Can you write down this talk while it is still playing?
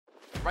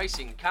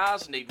racing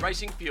cars need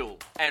racing fuel,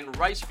 and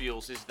Race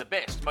Fuels is the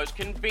best, most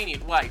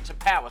convenient way to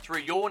power through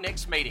your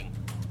next meeting.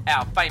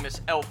 Our famous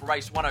Elf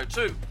Race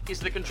 102 is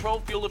the control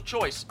fuel of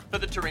choice for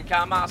the Touring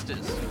Car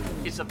Masters.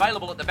 It's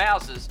available at the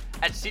Bowsers,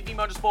 at Sydney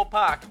Motorsport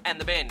Park and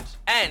the Bend,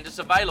 and it's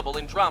available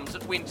in drums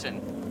at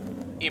Winton.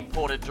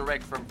 Imported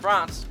direct from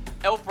France,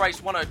 Elf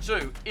Race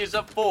 102 is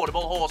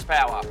affordable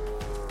horsepower.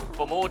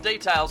 For more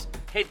details,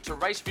 head to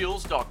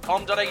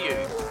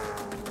racefuels.com.au.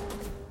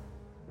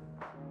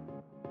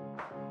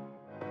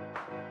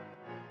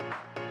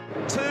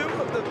 Two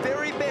of the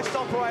very best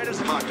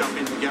operators Parked up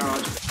in the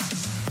garage.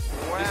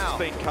 Wow. This has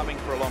been coming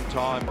for a long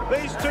time.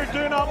 These two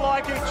do not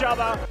like each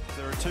other.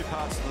 There are two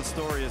parts of the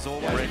story as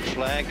always. Red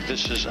flag,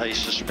 this is a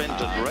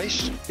suspended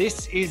race.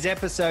 This is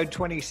episode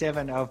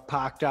 27 of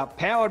Parked Up,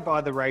 powered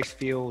by the Race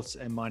Fuels,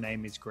 and my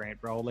name is Grant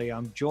Rowley.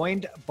 I'm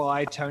joined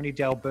by Tony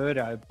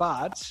D'Alberto,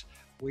 but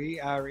we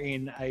are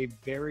in a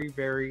very,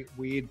 very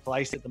weird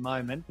place at the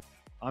moment.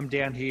 I'm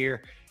down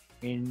here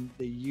in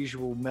the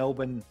usual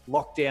Melbourne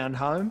lockdown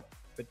home,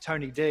 but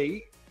Tony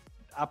D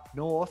up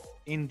north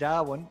in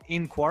Darwin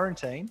in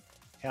quarantine.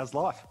 How's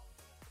life?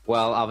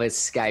 Well, I've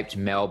escaped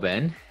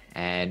Melbourne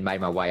and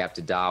made my way up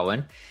to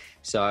Darwin.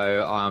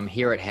 So I'm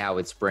here at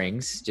Howard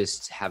Springs,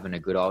 just having a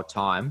good old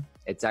time.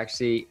 It's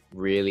actually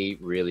really,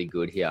 really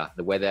good here.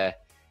 The weather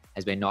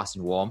has been nice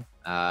and warm,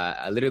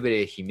 a little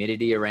bit of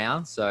humidity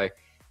around. So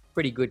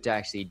pretty good to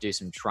actually do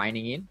some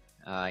training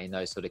in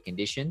those sort of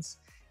conditions.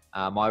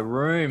 My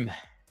room,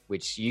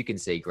 which you can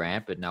see,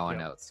 Grant, but no one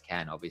else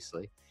can,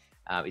 obviously,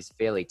 is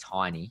fairly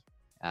tiny.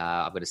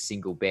 I've got a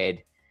single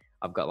bed.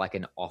 I've got like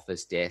an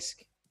office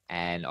desk,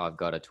 and I've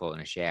got a toilet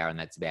and a shower, and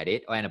that's about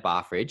it. Oh, and a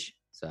bar fridge.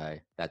 So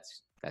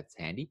that's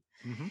handy.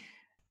 Mm-hmm.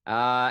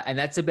 And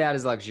that's about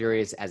as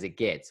luxurious as it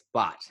gets.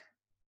 But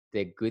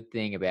the good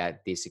thing about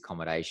this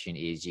accommodation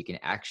is you can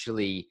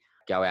actually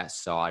go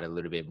outside a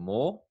little bit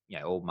more,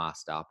 all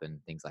masked up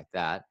and things like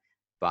that.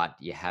 But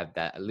you have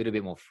that a little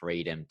bit more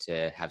freedom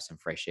to have some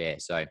fresh air.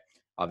 So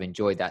I've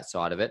enjoyed that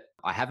side of it.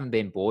 I haven't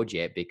been bored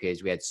yet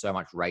because we had so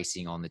much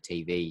racing on the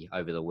TV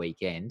over the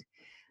weekend.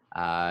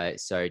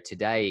 So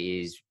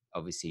today is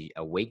obviously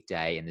a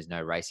weekday and there's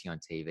no racing on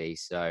TV.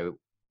 So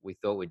we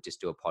thought we'd just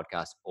do a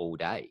podcast all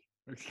day.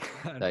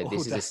 So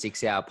this is a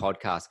 6-hour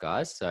podcast,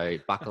 guys. So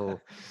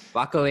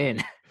buckle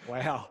in.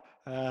 Wow.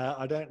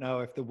 I don't know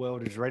if the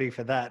world is ready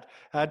for that.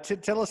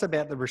 Tell us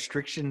about the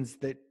restrictions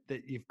that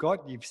you've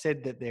got. You've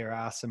said that there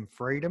are some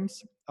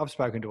freedoms. I've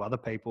spoken to other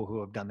people who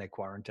have done their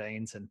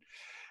quarantines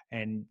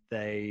and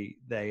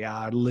they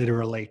are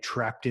literally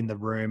trapped in the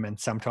room, and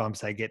sometimes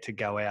they get to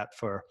go out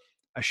for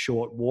a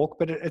short walk.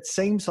 But it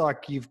seems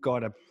like you've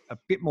got a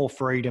bit more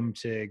freedom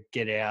to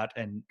get out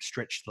and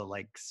stretch the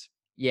legs.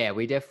 Yeah,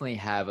 we definitely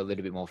have a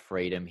little bit more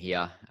freedom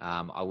here.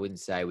 I wouldn't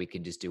say we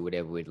can just do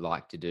whatever we'd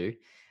like to do.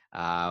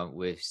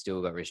 We've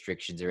still got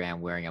restrictions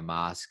around wearing a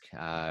mask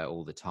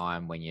all the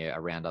time when you're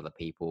around other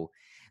people.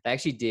 They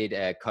actually did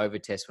a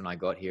COVID test when I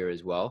got here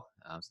as well.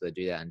 So they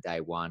do that on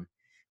day one,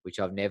 which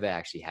I've never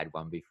actually had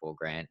one before,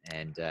 Grant.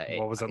 And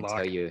what was it like? I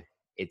can tell you,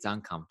 it's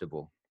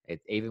uncomfortable.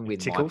 Even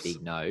with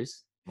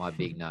my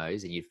big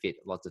nose, and you fit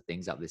lots of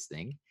things up this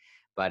thing,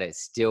 but it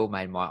still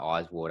made my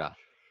eyes water.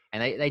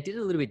 And they did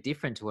a little bit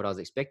different to what I was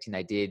expecting.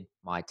 They did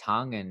my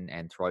tongue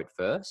and throat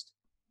first,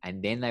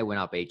 and then they went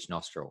up each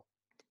nostril.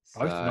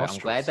 So I'm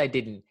glad they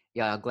didn't.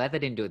 Yeah, I'm glad they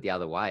didn't do it the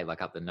other way,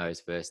 like up the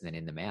nose first and then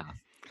in the mouth.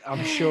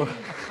 I'm sure.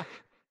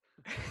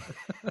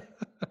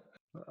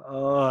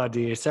 Oh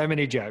dear, so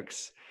many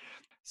jokes.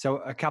 So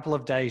a couple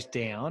of days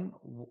down,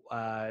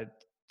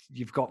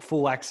 you've got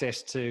full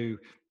access to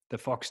the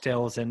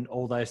Foxtels and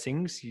all those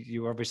things.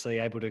 You're obviously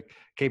able to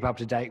keep up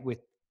to date with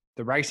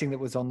the racing that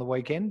was on the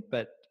weekend,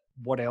 but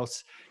what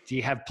else do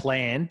you have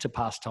planned to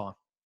pass time?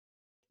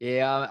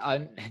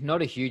 Yeah,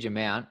 not a huge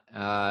amount.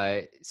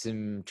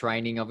 Some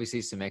training,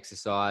 obviously, some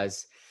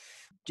exercise.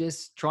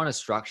 Just trying to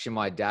structure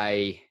my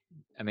day.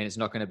 I mean, it's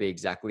not going to be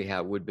exactly how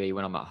it would be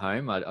when I'm at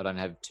home. I don't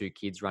have 2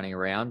 kids running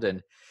around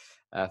and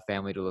a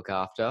family to look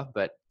after,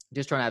 but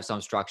just trying to have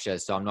some structure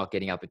so I'm not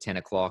getting up at 10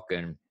 o'clock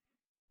and,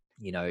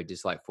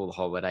 just like full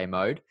holiday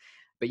mode.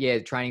 But yeah,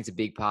 training's a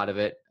big part of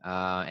it,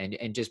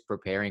 and just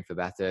preparing for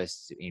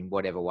Bathurst in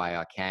whatever way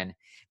I can.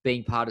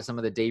 Being part of some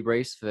of the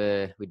debriefs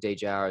with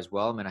DJR as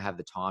well. I mean, I have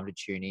the time to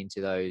tune into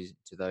those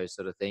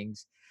sort of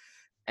things,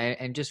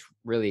 and just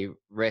really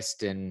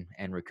rest and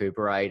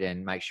recuperate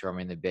and make sure I'm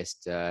in the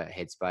best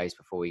headspace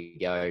before we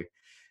go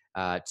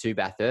to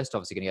Bathurst.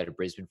 Obviously, going to go to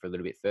Brisbane for a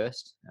little bit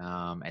first,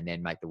 and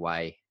then make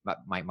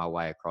my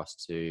way across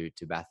to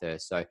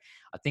Bathurst. So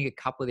I think a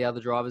couple of the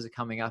other drivers are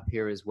coming up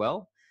here as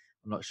well.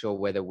 I'm not sure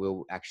whether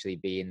we'll actually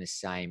be in the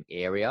same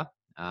area.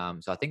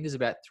 So I think there's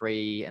about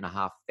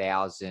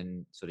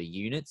 3,500 sort of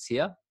units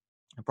here.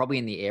 And probably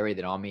in the area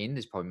that I'm in,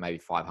 there's probably maybe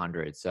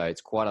 500. So it's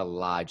quite a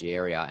large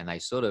area, and they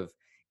sort of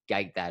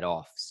gate that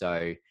off.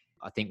 So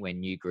I think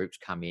when new groups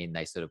come in,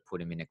 they sort of put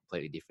them in a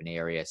completely different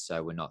area.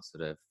 So we're not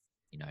sort of,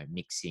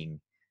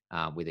 mixing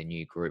with a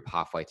new group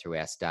halfway through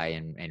our stay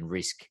and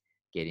risk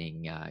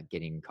getting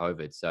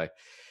COVID. So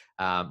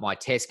My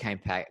test came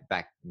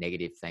back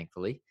negative,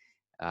 thankfully.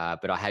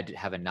 But I had to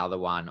have another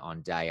one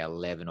on day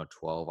 11 or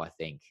 12, I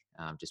think,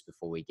 just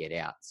before we get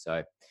out.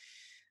 So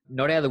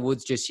not out of the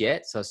woods just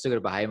yet. So I still got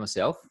to behave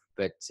myself.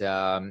 But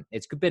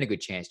it's been a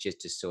good chance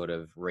just to sort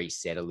of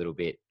reset a little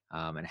bit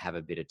and have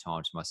a bit of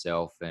time to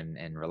myself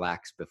and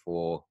relax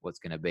before what's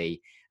going to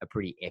be a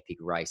pretty epic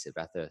race at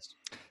Bathurst.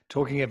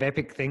 Talking of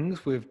epic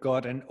things, we've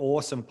got an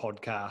awesome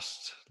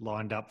podcast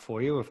lined up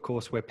for you. Of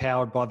course, we're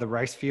powered by the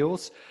Race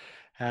Fuels.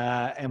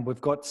 And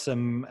we've got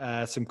some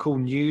cool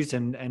news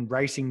and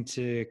racing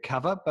to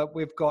cover, but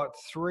we've got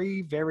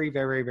 3 very,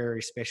 very,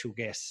 very special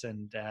guests.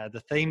 And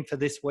the theme for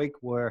this week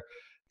were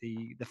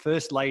the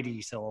first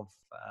ladies of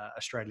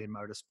Australian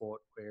motorsport.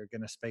 We're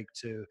going to speak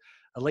to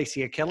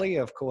Alicia Kelly,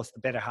 of course,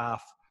 the better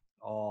half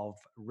of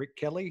Rick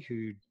Kelly,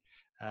 who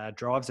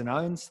drives and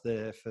owns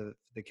for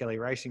the Kelly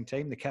Racing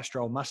team, the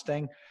Castrol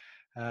Mustang.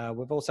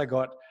 We've also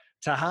got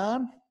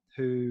Tahan,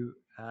 who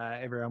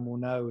everyone will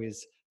know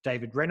is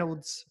David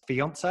Reynolds'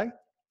 fiance,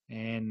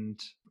 and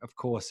of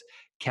course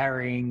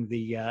carrying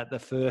the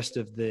first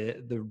of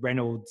the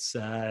Reynolds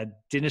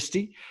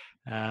dynasty.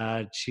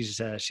 She's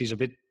a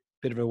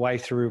bit of a way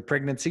through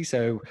pregnancy,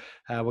 so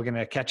we're going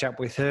to catch up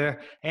with her.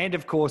 And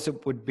of course,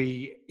 it would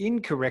be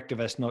incorrect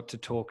of us not to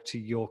talk to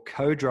your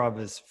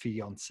co-driver's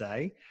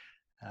fiance,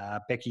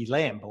 Becky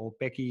Lamb or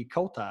Becky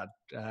Coulthard.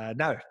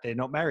 No, they're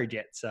not married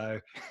yet,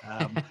 so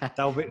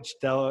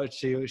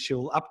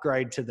she'll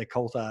upgrade to the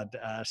Coulthard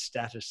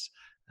status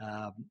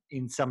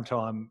in some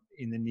time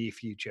in the near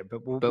future.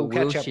 But we'll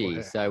catch up with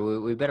her. So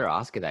we better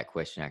ask her that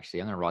question, actually.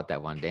 I'm going to write that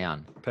one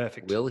down.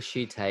 Perfect. Will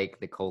she take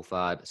the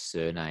Coulthard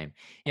surname?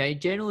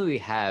 Generally we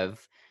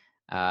have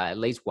at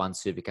least one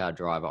supercar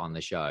driver on the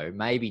show,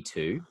 maybe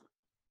 2.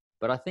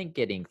 But I think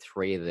getting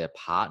 3 of their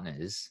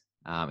partners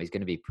is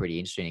going to be pretty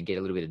interesting and get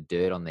a little bit of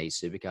dirt on these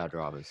supercar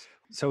drivers.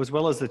 So as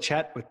well as the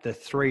chat with the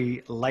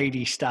 3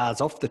 lady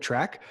stars off the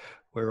track,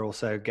 we're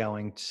also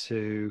going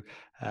to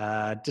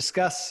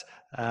discuss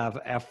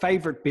our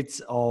favourite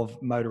bits of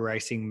motor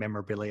racing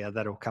memorabilia.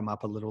 That'll come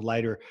up a little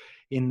later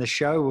in the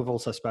show. We've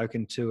also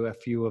spoken to a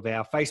few of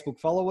our Facebook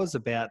followers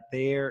about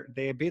their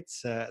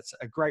bits. It's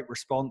a great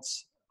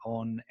response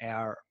on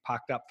our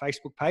Parked Up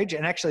Facebook page.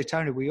 And actually,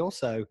 Tony, we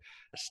also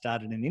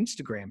started an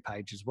Instagram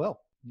page as well.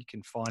 You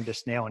can find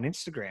us now on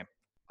Instagram.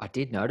 I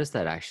did notice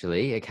that,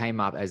 actually. It came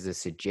up as a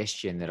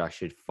suggestion that I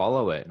should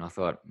follow it. And I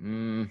thought,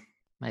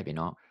 maybe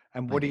not.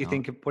 And what do you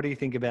think? What do you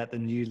think about the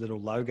new little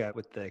logo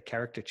with the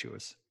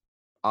caricatures?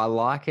 I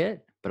like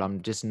it, but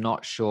I'm just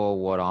not sure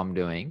what I'm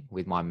doing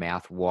with my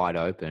mouth wide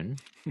open.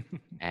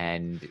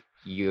 And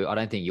I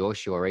don't think you're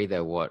sure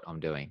either what I'm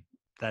doing.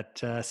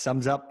 That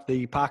sums up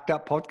the Parked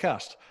Up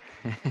podcast.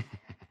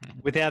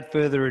 Without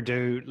further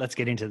ado, let's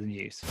get into the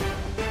news.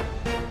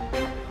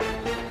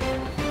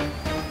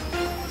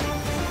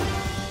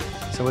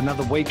 So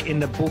another week in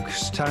the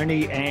books,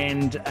 Tony,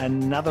 and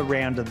another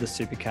round of the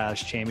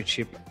Supercars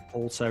Championship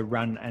also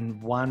run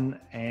and won,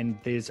 and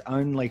there's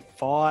only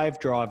 5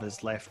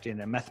 drivers left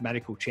in a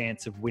mathematical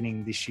chance of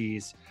winning this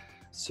year's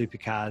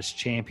Supercars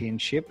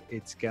Championship.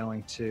 It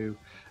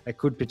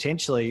could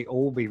potentially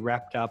all be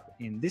wrapped up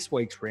in this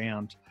week's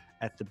round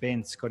at the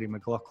Bend. Scotty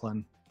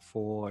McLaughlin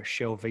for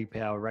Shell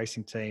V-Power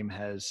Racing Team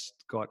has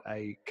got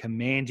a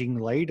commanding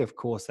lead. Of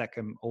course, that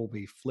can all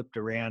be flipped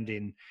around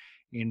in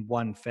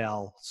one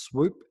foul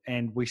swoop,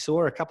 and we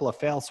saw a couple of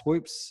foul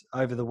swoops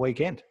over the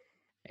weekend.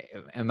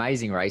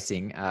 Amazing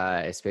racing,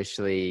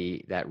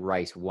 especially that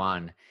race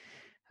 1.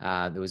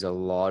 There was a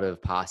lot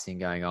of passing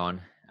going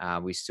on.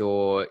 We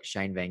saw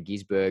Shane van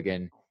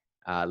Gisbergen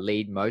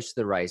lead most of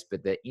the race,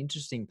 but the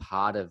interesting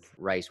part of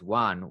race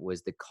 1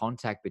 was the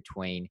contact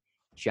between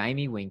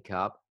Jamie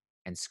Whincup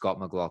and Scott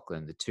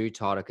McLaughlin, the 2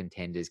 title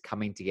contenders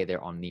coming together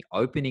on the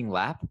opening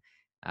lap.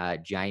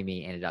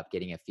 Jamie ended up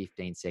getting a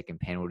 15-second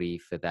penalty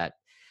for that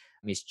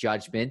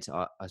misjudgment,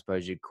 I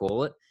suppose you'd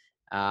call it.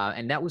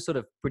 And that was sort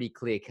of pretty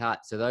clear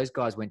cut. So those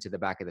guys went to the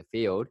back of the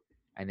field,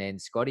 and then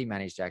Scotty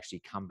managed to actually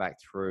come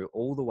back through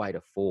all the way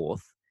to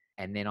 4th.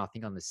 And then I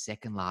think on the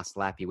second last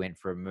lap, he went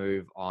for a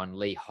move on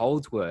Lee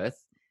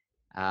Holdsworth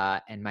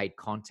and made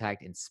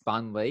contact and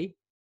spun Lee.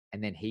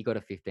 And then he got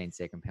a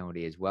 15-second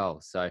penalty as well.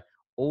 So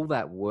all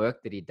that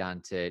work that he'd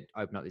done to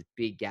open up this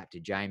big gap to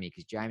Jamie,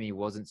 because Jamie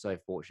wasn't so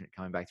fortunate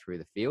coming back through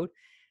the field,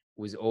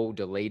 was all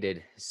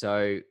deleted.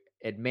 So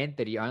it meant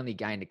that he only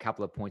gained a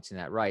couple of points in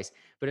that race,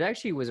 but it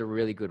actually was a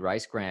really good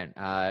race, Grant.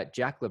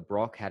 Jack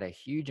LeBrock had a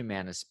huge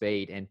amount of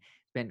speed and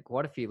spent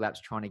quite a few laps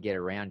trying to get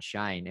around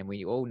Shane. And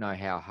we all know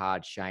how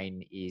hard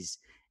Shane is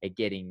at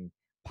getting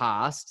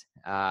past.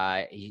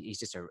 He's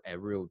just a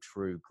real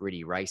true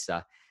gritty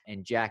racer.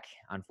 And Jack,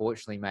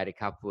 unfortunately, made a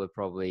couple of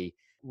probably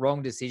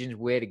wrong decisions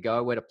where to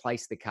go, where to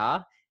place the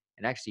car.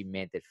 It actually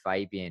meant that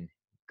Fabian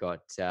got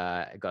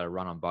a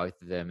run on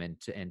both of them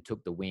and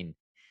took the win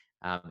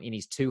in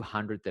his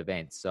 200th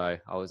event. So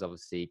I was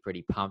obviously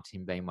pretty pumped,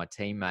 him being my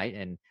teammate,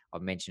 and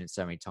I've mentioned it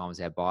so many times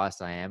how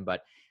biased I am,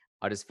 but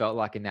I just felt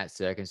like in that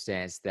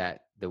circumstance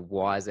that the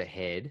wiser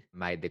head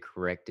made the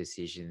correct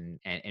decision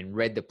and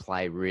read the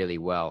play really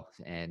well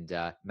and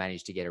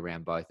managed to get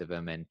around both of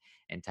them and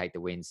take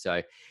the win.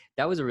 So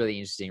that was a really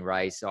interesting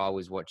race. I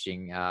was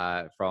watching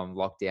from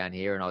lockdown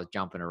here and I was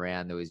jumping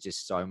around. There was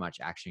just so much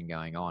action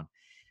going on.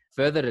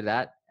 Further to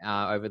that,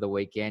 over the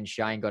weekend,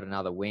 Shane got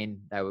another win.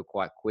 They were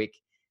quite quick.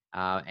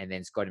 And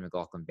then Scotty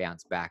McLaughlin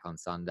bounced back on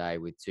Sunday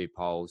with 2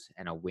 poles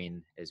and a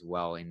win as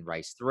well in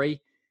race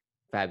 3.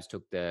 Fabs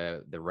took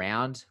the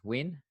round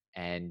win,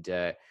 and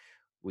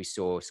we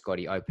saw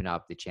Scotty open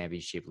up the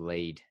championship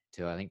lead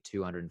to, I think,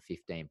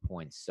 215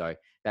 points. So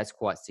that's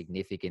quite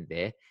significant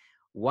there.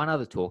 One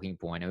other talking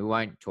point, and we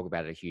won't talk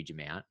about it a huge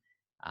amount,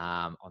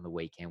 on the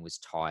weekend was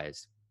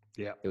tyres.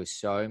 Yeah, there were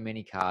so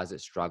many cars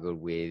that struggled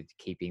with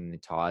keeping the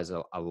tyres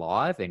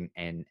alive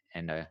and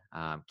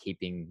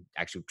keeping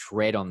actual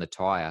tread on the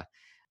tyre.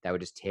 They were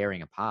just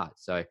tearing apart.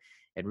 So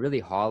it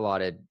really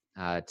highlighted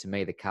to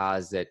me the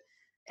cars that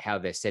how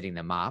they're setting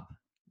them up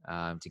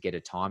to get a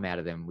time out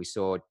of them. We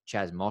saw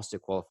Chaz Moster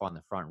qualify in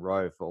the front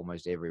row for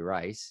almost every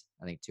race,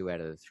 I think 2 out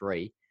of the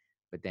 3,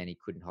 but then he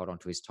couldn't hold on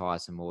to his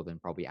tyres for more than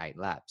probably 8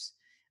 laps,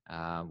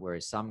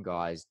 whereas some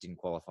guys didn't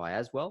qualify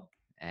as well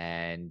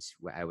and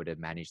were able to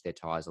manage their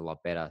tyres a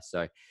lot better.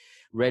 So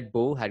Red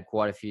Bull had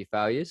quite a few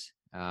failures.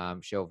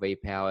 Shell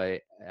V-Power,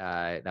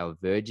 they were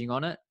verging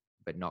on it,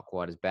 but not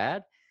quite as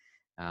bad.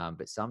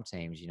 But some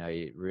teams,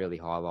 it really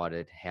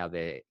highlighted how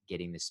they're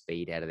getting the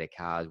speed out of their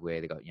cars where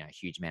they've got, a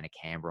huge amount of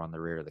camber on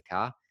the rear of the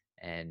car.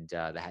 And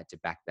they had to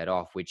back that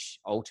off, which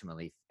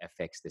ultimately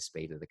affects the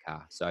speed of the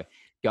car. So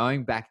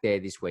going back there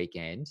this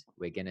weekend,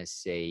 we're going to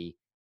see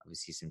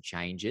obviously some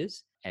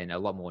changes and a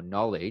lot more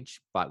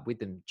knowledge. But with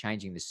them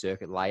changing the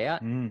circuit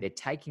layout, they're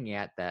taking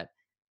out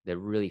the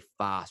really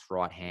fast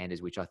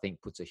right-handers, which I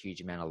think puts a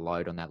huge amount of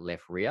load on that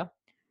left rear.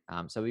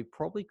 So we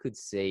probably could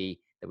see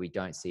that we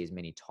don't see as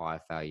many tyre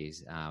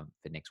failures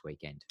for next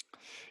weekend.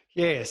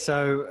 Yeah,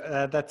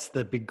 so that's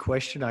the big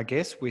question, I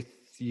guess, with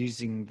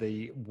using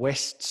the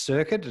West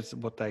Circuit. It's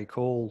what they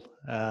call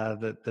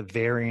the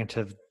variant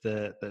of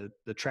the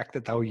track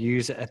that they'll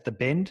use at the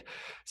Bend.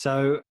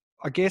 So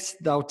I guess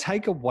they'll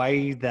take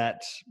away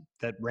that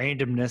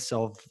randomness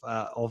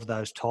of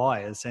those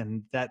tyres,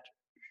 and that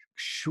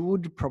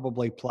should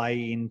probably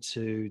play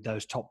into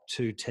those top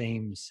 2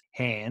 teams'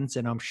 hands.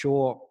 And I'm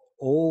sure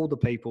all the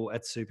people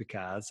at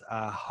Supercars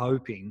are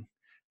hoping,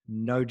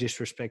 no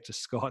disrespect to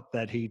Scott,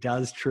 that he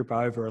does trip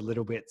over a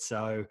little bit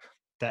so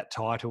that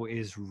title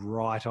is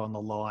right on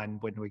the line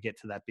when we get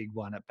to that big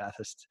one at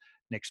Bathurst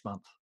next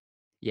month.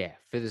 Yeah,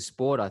 for the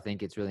sport, I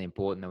think it's really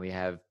important that we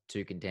have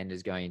 2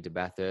 contenders going into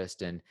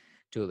Bathurst and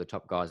 2 of the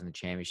top guys in the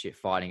championship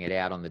fighting it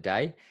out on the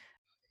day.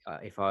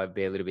 If I'd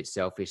be a little bit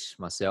selfish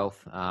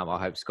myself, I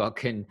hope Scott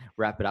can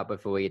wrap it up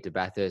before we get to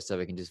Bathurst so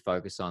we can just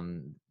focus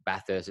on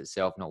Bathurst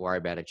itself, not worry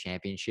about a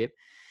championship.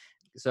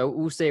 So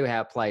we'll see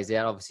how it plays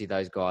out. Obviously,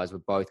 those guys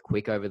were both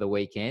quick over the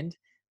weekend,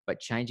 but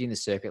changing the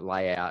circuit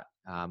layout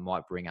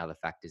might bring other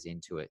factors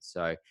into it.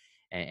 So,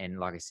 and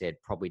like I said,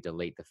 probably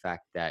delete the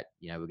fact that,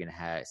 we're going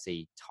to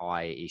see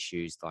tyre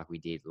issues like we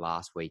did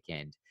last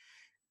weekend.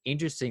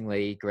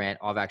 Interestingly, Grant,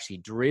 I've actually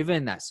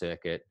driven that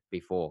circuit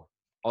before.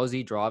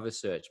 Aussie Driver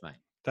Search, mate.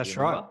 That's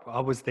right. I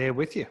was there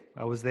with you.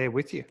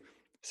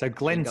 So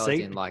Glenn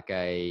Seaton, in like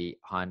a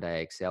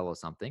Hyundai Excel or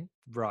something.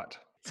 Right.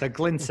 So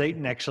Glenn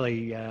Seaton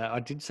actually, I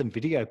did some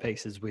video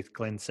pieces with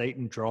Glenn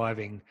Seaton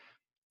driving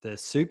the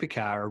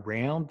supercar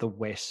around the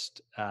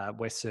West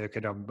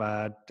Circuit. I'm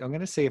going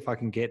to see if I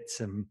can get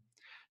some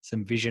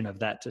vision of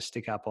that to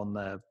stick up on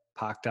the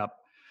Parked Up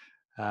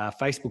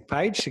Facebook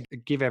page to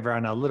give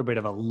everyone a little bit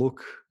of a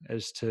look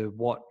as to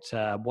what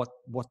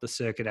the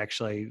circuit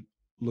actually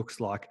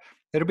looks like.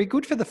 It'll be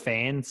good for the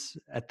fans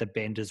at the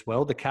Bend as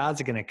well. The cars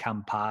are going to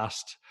come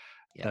past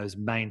those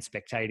main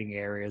spectating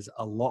areas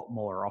a lot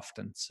more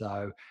often.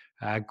 So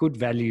good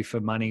value for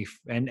money.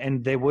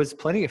 And there was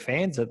plenty of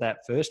fans at that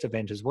first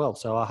event as well.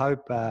 So I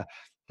hope the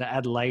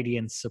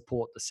Adelaideans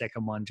support the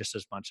second one just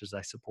as much as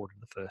they supported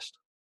the first.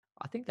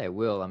 I think they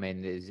will. I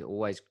mean, there's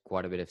always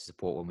quite a bit of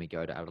support when we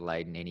go to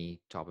Adelaide in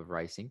any type of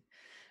racing.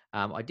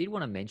 I did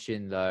want to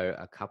mention, though,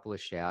 a couple of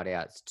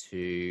shout-outs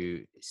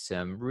to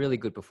some really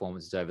good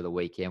performances over the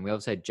weekend. We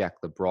also had Jack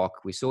LeBrock.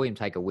 We saw him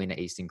take a win at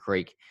Eastern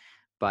Creek,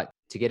 but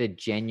to get a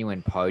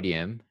genuine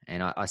podium,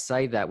 and I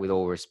say that with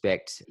all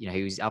respect,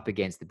 he was up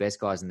against the best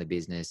guys in the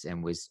business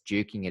and was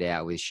duking it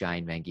out with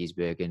Shane Van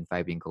Gisbergen,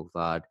 Fabian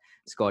Coulthard,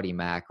 Scotty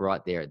Mack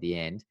right there at the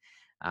end.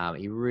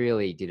 He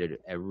really did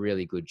a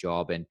really good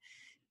job. And,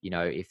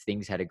 if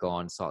things had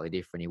gone slightly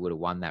different, he would have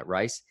won that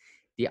race.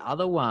 The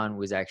other one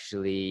was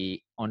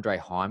actually Andre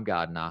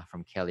Heimgardner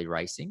from Kelly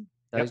Racing.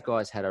 Those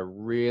guys had a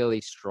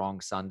really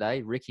strong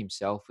Sunday. Rick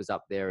himself was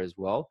up there as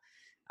well.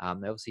 They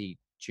obviously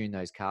tuned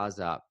those cars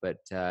up, but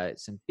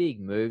some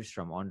big moves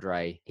from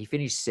Andre. He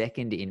finished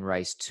second in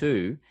race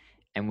 2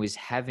 and was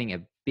having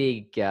a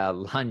big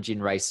lunge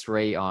in race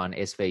 3 on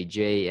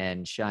SVG,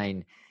 and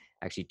Shane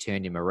actually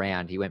turned him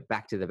around. He went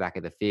back to the back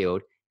of the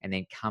field and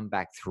then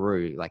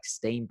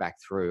steamed back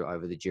through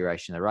over the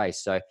duration of the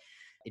race. So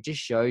it just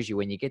shows you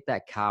when you get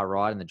that car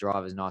right and the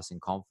driver's nice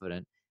and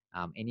confident,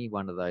 any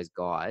one of those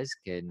guys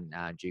can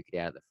duke it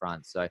out at the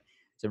front. So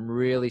some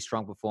really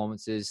strong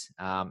performances,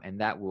 and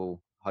that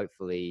will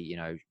hopefully,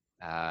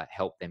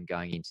 help them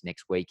going into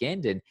next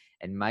weekend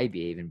and maybe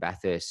even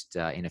Bathurst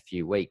in a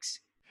few weeks.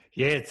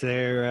 Yeah, it's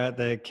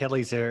the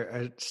Kellys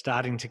are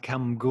starting to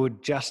come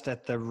good just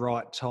at the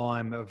right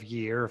time of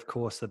year. Of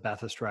course, the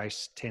Bathurst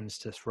race tends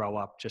to throw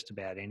up just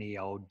about any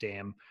old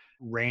damn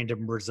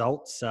random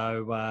results.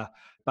 So,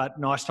 but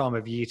nice time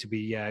of year to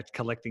be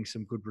collecting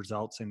some good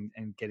results and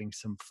getting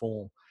some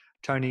form.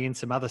 Tony, in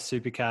some other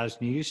supercars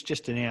news,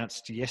 just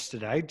announced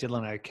yesterday,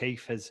 Dylan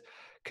O'Keefe has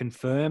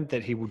confirmed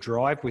that he will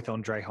drive with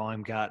Andre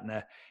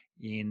Heimgartner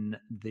in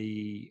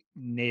the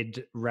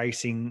Ned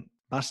Racing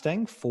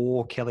Mustang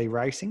for Kelly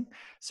Racing.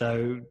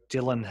 So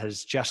Dylan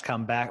has just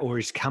come back, or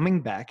is coming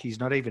back. He's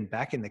not even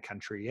back in the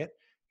country yet.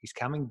 He's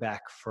coming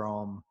back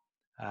from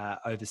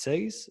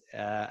overseas,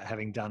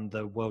 having done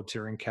the World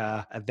Touring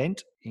Car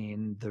event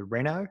in the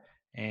Renault,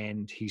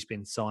 and he's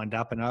been signed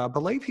up. And I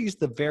believe he's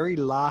the very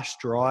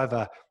last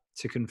driver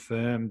to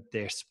confirm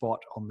their spot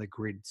on the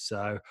grid.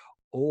 So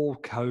all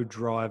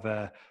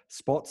co-driver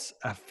spots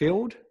are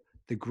filled.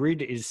 The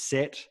grid is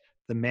set.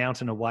 The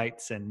mountain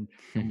awaits, and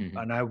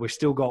I know we've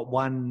still got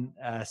one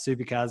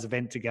supercars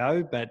event to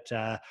go, but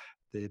the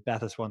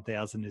Bathurst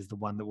 1000 is the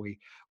one that we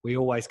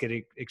always get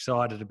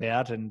excited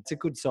about, and it's a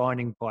good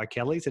signing by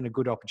Kelly's and a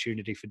good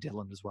opportunity for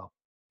Dylan as well.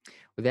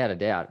 Without a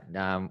doubt.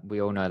 We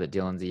all know that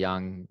Dylan's a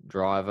young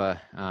driver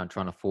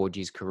trying to forge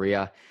his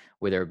career,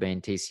 whether it be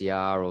in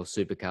TCR or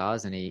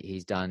supercars, and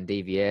he's done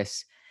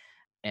DVS.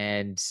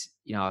 And,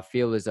 I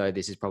feel as though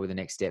this is probably the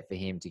next step for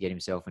him to get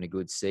himself in a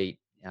good seat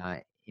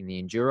in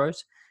the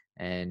Enduros,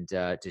 and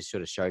to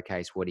sort of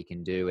showcase what he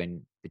can do and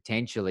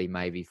potentially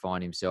maybe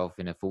find himself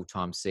in a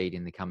full-time seat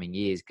in the coming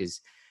years. Because,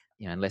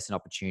 unless an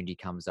opportunity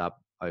comes up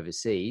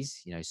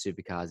overseas,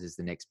 supercars is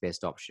the next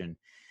best option.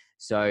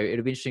 So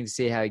it'll be interesting to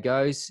see how he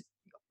goes.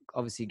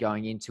 Obviously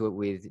going into it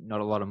with not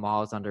a lot of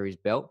miles under his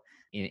belt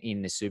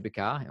in the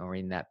supercar or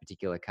in that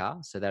particular car.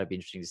 So that'll be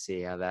interesting to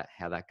see how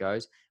that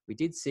goes. We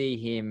did see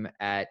him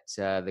at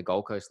the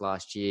Gold Coast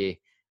last year,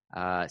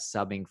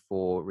 subbing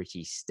for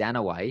Richie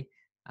Stanaway.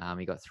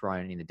 He got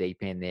thrown in the deep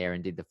end there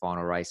and did the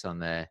final race on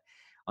the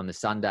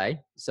Sunday.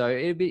 So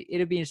it'll be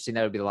interesting.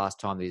 That'll be the last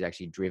time that he's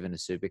actually driven a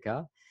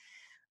supercar.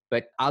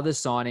 But other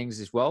signings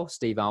as well.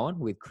 Steve Owen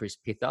with Chris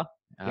Pither.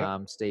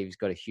 Yep. Steve's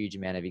got a huge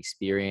amount of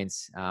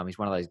experience. He's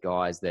one of those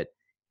guys that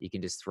you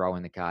can just throw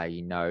in the car.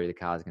 The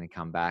car's going to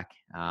come back.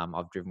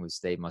 I've driven with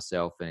Steve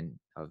myself, and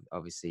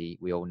obviously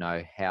we all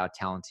know how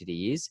talented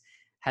he is.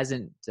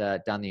 Hasn't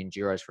done the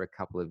Enduros for a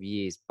couple of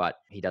years, but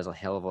he does a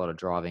hell of a lot of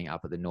driving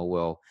up at the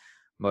Norwell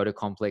Motor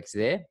Complex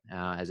there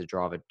as a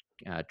driver,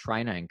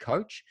 trainer and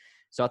coach.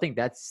 So I think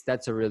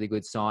that's a really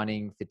good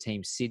signing for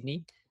Team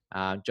Sydney.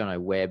 Jono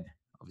Webb,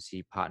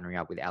 obviously partnering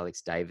up with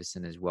Alex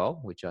Davison as well,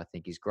 which I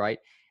think is great.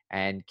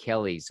 And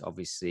Kelly's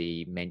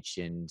obviously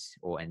mentioned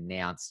or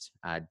announced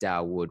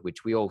Dale Wood,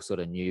 which we all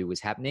sort of knew was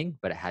happening,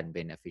 but it hadn't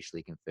been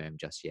officially confirmed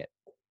just yet.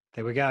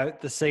 There we go.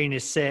 The scene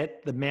is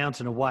set. The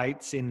mountain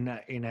awaits in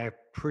a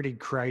pretty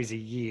crazy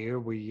year.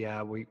 We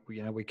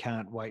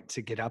can't wait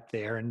to get up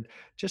there. And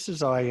just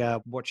as I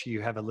watch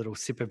you have a little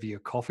sip of your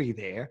coffee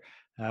there,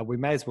 we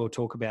may as well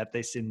talk about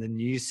this in the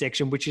news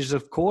section, which is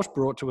of course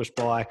brought to us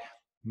by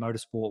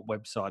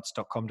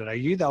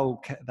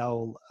motorsportwebsites.com.au.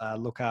 They'll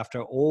look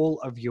after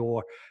all of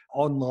your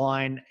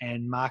online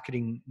and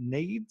marketing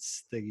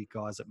needs. The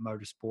guys at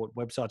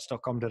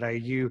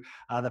motorsportwebsites.com.au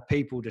are the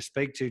people to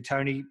speak to.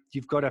 Tony,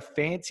 you've got a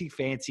fancy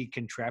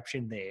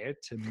contraption there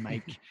to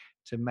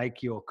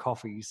make your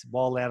coffees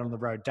while out on the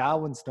road.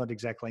 Darwin's not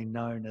exactly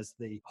known as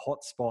the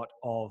hotspot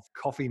of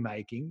coffee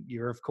making.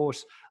 You're of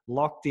course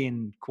locked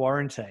in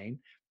quarantine,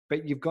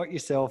 but you've got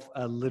yourself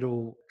a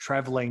little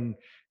traveling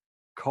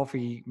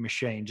coffee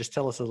machine. Just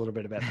tell us a little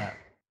bit about that.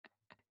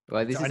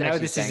 Well, I know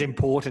this is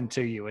important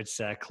to you. It's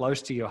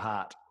close to your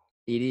heart.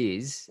 It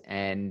is.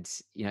 And,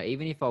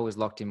 even if I was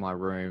locked in my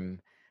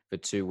room for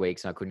 2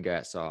 weeks and I couldn't go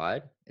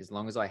outside, as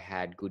long as I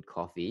had good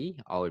coffee,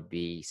 I would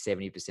be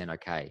 70%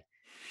 okay.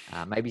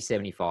 Maybe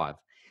 75.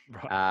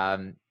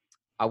 Right.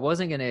 I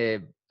wasn't going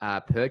to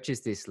purchase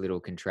this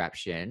little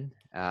contraption.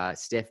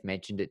 Steph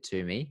mentioned it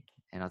to me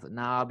and I thought,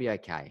 no, I'll be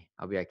okay.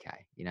 I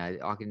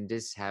can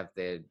just have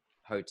the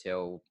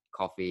hotel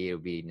coffee. It'll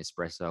be an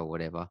espresso or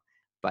whatever.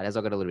 But as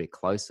I got a little bit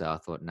closer, I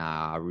thought,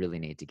 nah, I really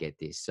need to get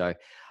this. So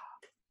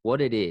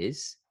what it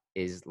is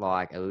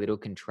like a little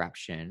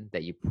contraption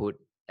that you put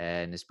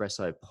an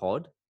espresso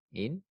pod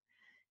in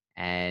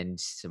and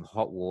some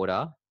hot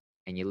water,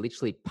 and you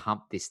literally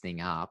pump this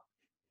thing up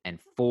and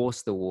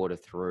force the water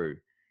through.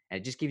 And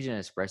it just gives you an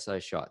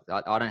espresso shot.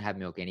 I don't have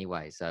milk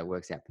anyway, so it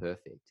works out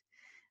perfect.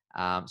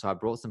 So I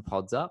brought some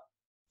pods up.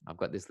 I've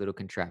got this little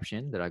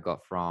contraption that I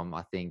got from,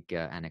 I think,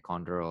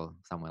 Anaconda or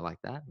somewhere like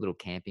that, little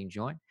camping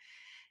joint.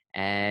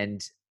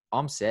 And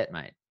I'm set,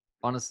 mate.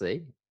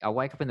 Honestly, I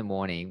wake up in the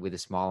morning with a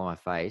smile on my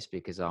face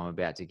because I'm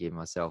about to give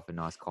myself a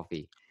nice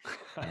coffee.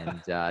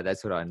 And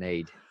that's what I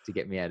need to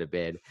get me out of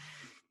bed.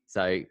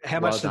 So how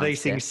well much do done,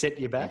 these things Steph. set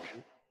you back?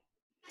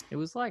 It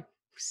was like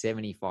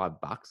 $75 or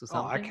Oh,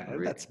 something.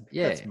 okay.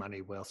 That's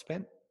money well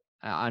spent.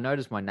 I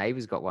noticed my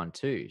neighbour's got one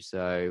too,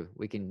 so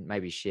we can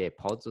maybe share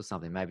pods or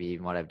something. Maybe you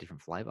might have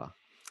different flavour.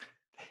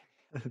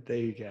 There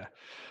you go.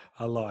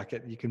 I like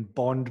it. You can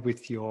bond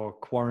with your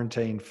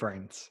quarantine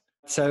friends.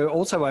 So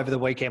also over the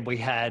weekend, we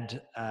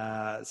had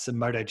some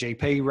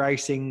MotoGP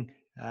racing.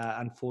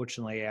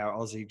 Unfortunately, our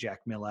Aussie Jack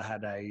Miller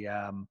had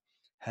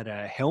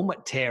a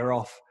helmet tear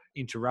off,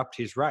 interrupt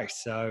his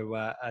race. So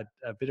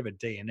a bit of a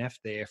DNF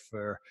there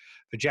for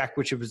Jack,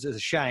 which was a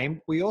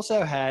shame. We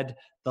also had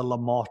the Le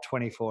Mans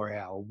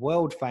 24-hour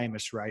world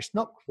famous race,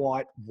 not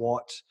quite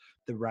what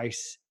the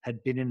race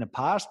had been in the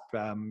past,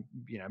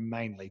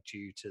 mainly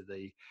due to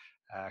the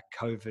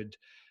COVID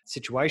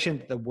situation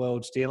that the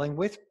world's dealing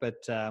with, but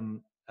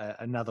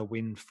another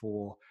win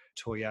for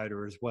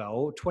Toyota as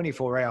well.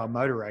 24-hour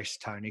motor race,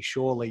 Tony.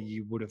 Surely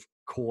you would have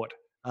caught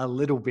a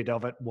little bit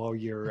of it while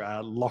you're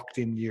locked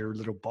in your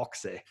little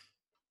box there.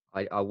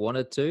 I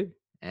wanted to,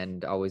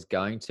 and I was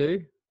going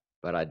to,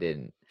 but I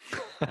didn't.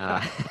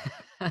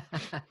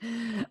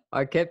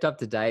 I kept up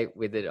to date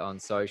with it on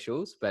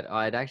socials, but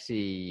I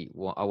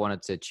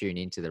wanted to tune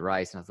into the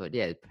race, and I thought,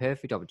 yeah,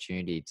 perfect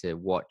opportunity to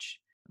watch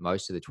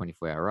most of the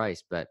 24-hour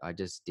race, but I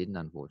just didn't,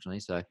 unfortunately.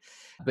 So,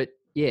 but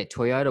yeah,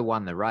 Toyota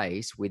won the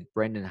race with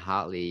Brendan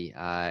Hartley,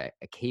 a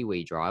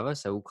Kiwi driver.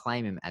 So we'll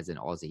claim him as an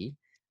Aussie.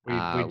 We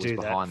do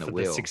that for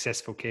the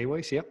successful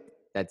Kiwis. Yep.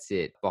 That's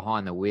it,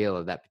 behind the wheel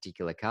of that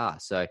particular car.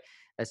 So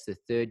that's the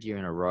third year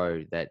in a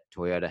row that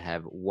Toyota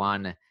have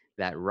won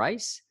that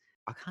race.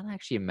 I can't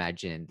actually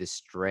imagine the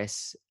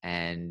stress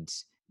and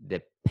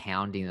the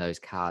pounding those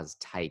cars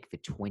take for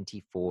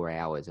 24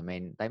 hours. I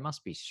mean, they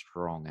must be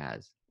strong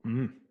as.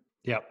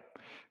 Yep.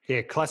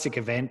 Yeah, classic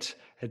event.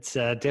 It's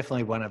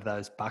definitely one of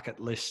those bucket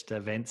list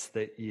events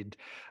that you'd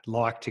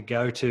like to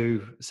go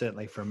to,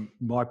 certainly from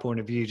my point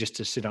of view, just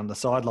to sit on the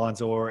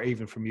sidelines, or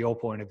even from your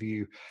point of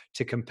view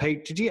to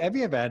compete. Have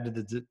you ever had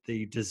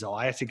the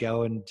desire to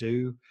go and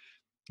do,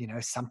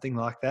 something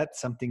like that,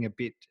 something a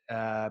bit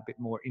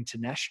more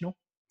international?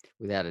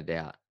 Without a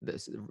doubt.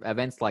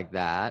 Events like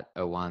that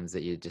are ones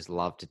that you just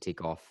love to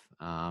tick off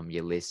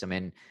your list. I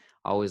mean,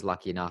 I was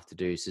lucky enough to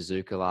do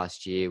Suzuka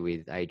last year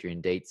with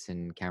Adrian Dietz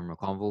and Cameron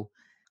McConville,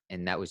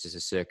 and that was just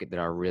a circuit that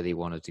I really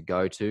wanted to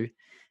go to.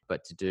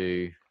 But to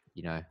do,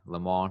 Le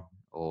Mans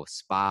or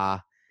Spa,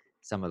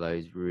 some of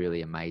those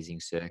really amazing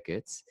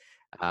circuits,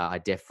 I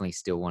definitely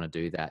still want to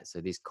do that.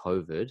 So this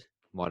COVID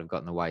might have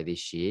gotten in the way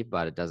this year,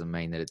 but it doesn't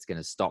mean that it's going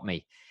to stop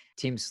me.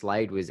 Tim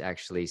Slade was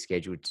actually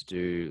scheduled to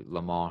do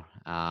Le Mans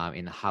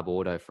in the Hub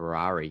Auto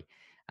Ferrari,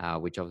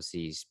 which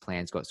obviously his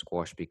plans got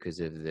squashed because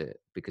of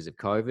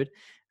COVID,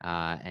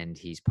 and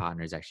his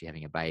partner is actually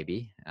having a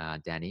baby,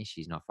 Danny.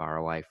 She's not far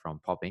away from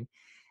popping,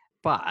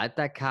 but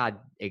that card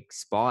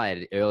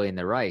expired early in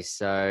the race,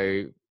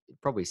 so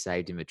it probably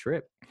saved him a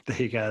trip.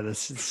 There you go. The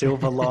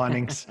silver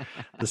linings.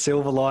 The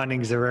silver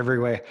linings are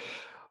everywhere.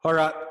 All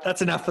right,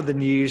 that's enough of the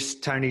news,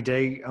 Tony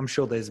D. I'm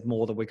sure there's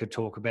more that we could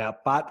talk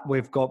about, but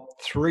we've got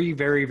three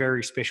very,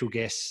 very special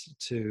guests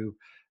to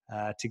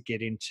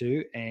get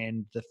into,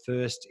 and the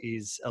first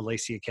is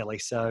Alicia Kelly.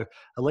 So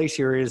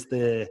Alicia is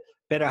the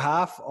better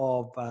half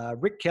of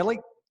Rick Kelly.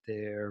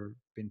 They've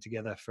been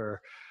together for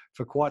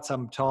quite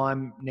some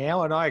time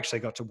now, and I actually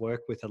got to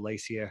work with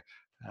Alicia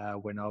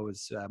when I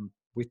was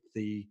with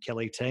the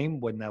Kelly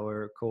team when they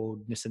were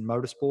called Nissan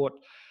Motorsport,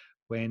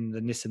 when the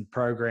Nissan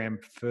program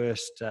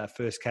first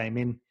came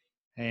in.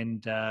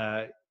 And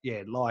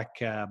like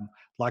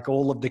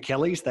all of the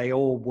Kellys, they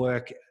all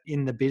work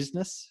in the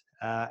business,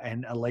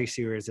 and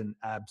Alicia is an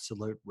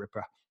absolute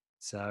ripper.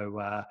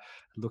 So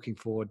looking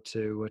forward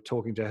to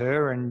talking to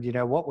her. And you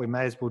know what? We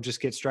may as well just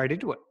get straight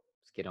into it.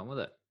 Let's get on with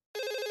it.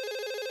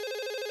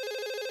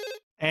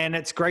 And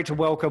it's great to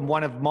welcome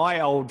one of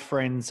my old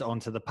friends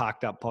onto the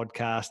Parked Up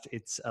podcast.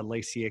 It's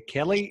Alicia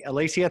Kelly.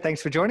 Alicia,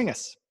 thanks for joining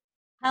us.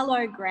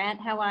 Hello,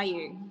 Grant. How are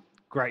you?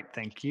 Great,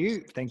 thank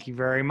you. Thank you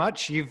very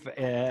much. You've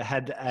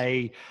had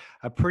a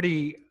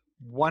pretty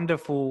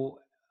wonderful,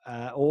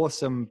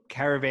 awesome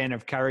caravan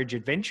of courage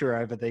adventure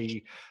over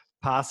the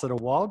past little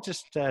while.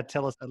 Just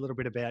tell us a little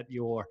bit about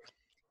your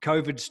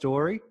COVID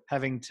story,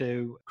 having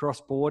to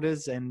cross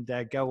borders and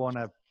go on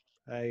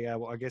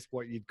I guess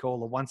what you'd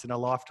call a once in a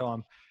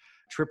lifetime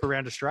trip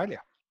around Australia.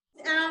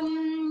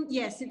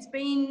 Yes, it's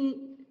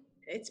been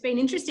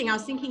interesting. I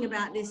was thinking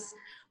about this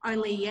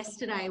only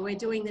yesterday. We're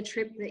doing the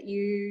trip that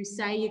you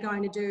say you're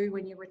going to do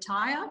when you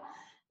retire.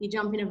 You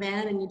jump in a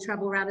van and you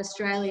travel around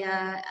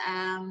Australia,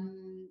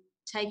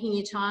 taking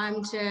your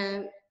time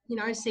to,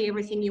 see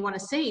everything you want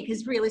to see.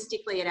 Because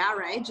realistically at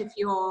our age, if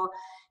you're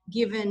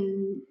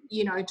given,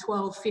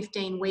 12,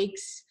 15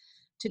 weeks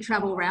to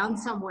travel around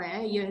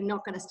somewhere, you're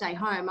not going to stay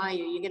home, are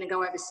you? You're going to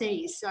go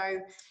overseas. So,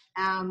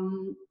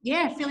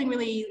 feeling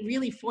really,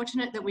 really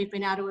fortunate that we've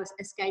been able to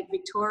escape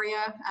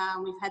Victoria.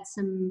 We've had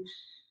some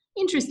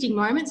interesting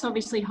moments.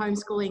 Obviously,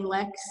 homeschooling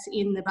Lex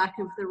in the back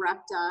of the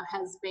Raptor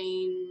has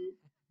been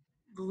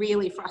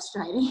really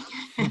frustrating.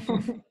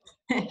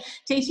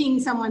 teaching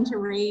someone to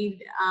read,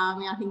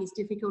 I think is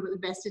difficult at the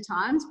best of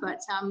times. But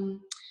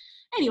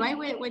anyway,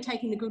 we're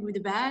taking the good with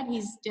the bad.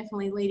 He's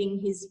definitely leading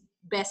his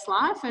best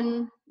life,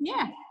 and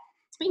yeah,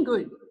 it's been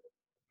good.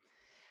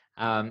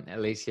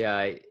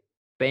 Alicia,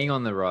 being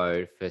on the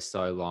road for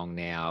so long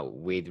now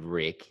with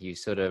Rick, you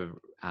sort of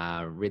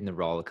ridden the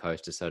roller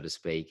coaster, so to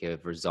speak,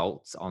 of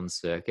results on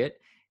circuit.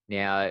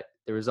 Now,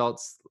 the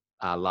results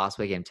last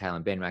weekend, Taylor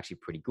and Ben, were actually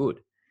pretty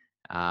good.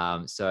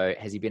 So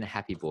has he been a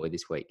happy boy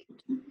this week?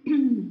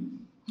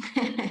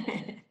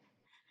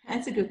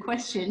 That's a good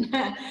question.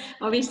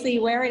 Obviously,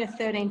 we're in a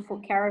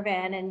 13-foot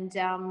caravan,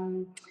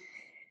 and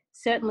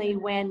certainly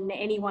when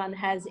anyone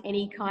has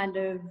any kind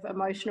of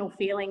emotional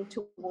feeling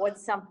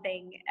towards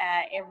something,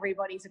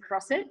 everybody's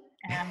across it.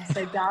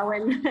 So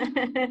Darwin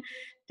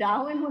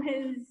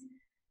was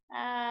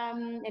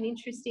an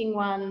interesting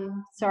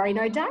one. Sorry,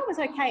 no, Darwin was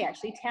okay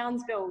actually.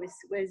 Townsville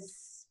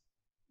was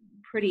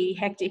pretty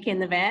hectic in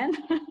the van.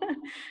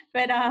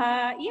 But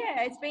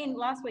yeah, it's been,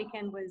 last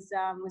weekend was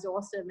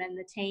awesome, and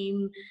the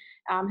team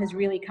has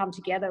really come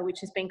together, which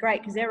has been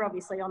great because they're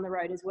obviously on the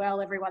road as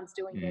well. Everyone's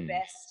doing their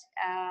best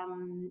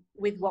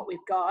with what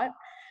we've got.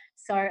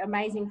 So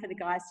amazing for the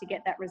guys to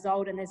get that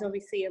result, and there's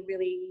obviously a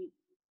really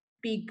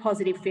big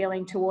positive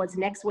feeling towards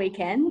next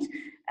weekend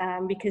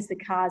because the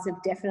cars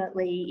have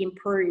definitely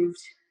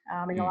improved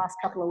in the last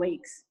couple of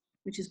weeks,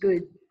 which is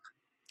good.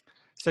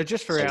 So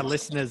just for our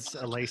listeners,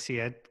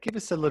 Alicia, give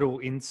us a little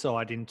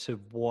insight into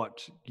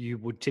what you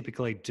would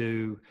typically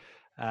do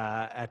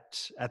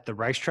at the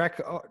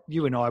racetrack.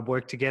 You and I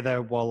worked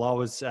together while I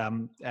was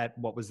at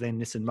what was then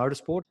Nissan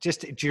Motorsport.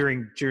 Just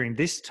during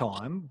this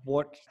time,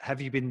 what have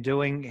you been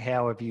doing?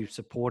 How have you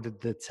supported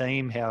the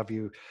team? How have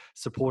you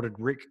supported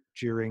Rick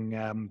during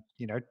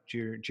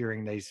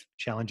during these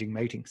challenging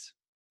meetings?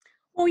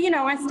 Well,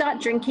 I start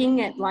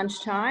drinking at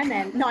lunchtime,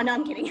 and no,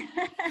 I'm kidding.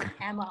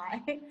 Am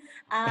I?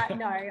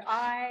 No,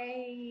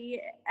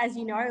 as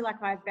you know,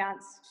 like I've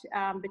bounced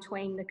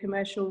between the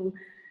commercial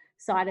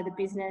side of the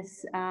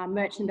business,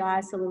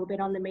 merchandise, a little bit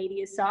on the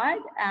media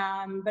side.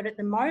 But at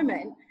the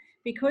moment,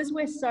 because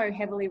we're so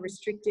heavily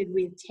restricted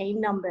with team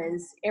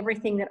numbers,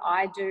 everything that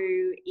I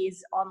do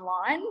is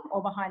online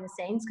or behind the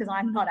scenes because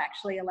I'm not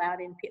actually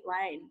allowed in pit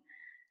lane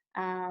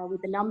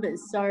with the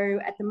numbers. So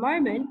at the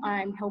moment,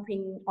 I'm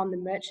helping on the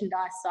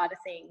merchandise side of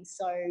things.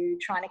 So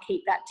trying to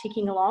keep that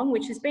ticking along,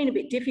 which has been a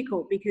bit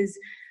difficult because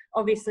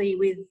obviously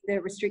with the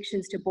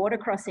restrictions to border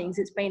crossings,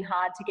 it's been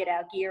hard to get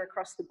our gear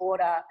across the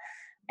border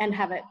and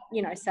have it,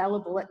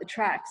 sellable at the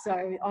track.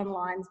 So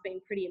online's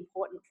been pretty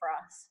important for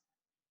us.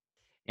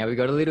 Now we've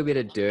got a little bit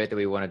of dirt that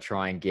we want to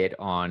try and get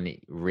on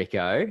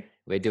Rico.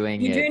 We're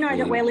doing. You do know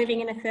that we're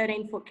living in a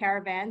 13-foot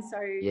caravan, so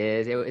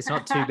yeah, it's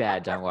not too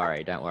bad. Don't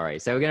worry.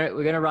 So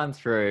we're gonna run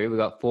through. We've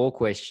got 4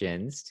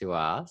 questions to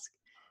ask.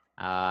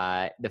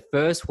 The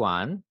first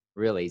one,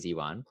 real easy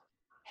one.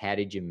 How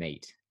did you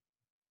meet?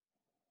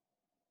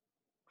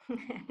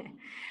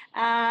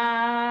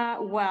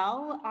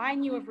 Well, I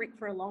knew of Rick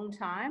for a long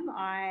time.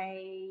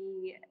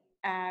 I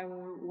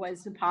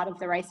was a part of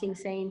the racing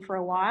scene for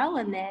a while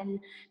and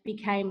then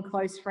became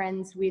close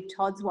friends with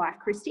Todd's wife,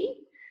 Christy.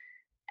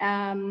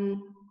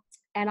 And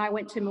I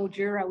went to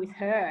Mildura with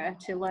her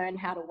to learn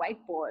how to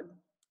wakeboard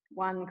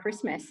one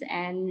Christmas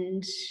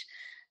and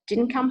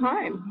didn't come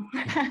home.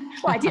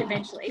 Well, I did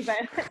eventually,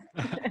 but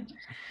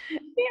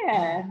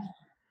yeah,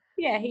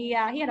 he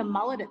had a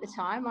mullet at the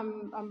time.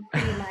 I'm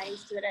pretty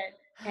amazed that it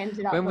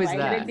ended up the way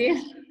that it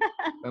did.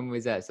 When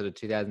was that? Sort of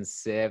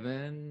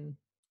 2007,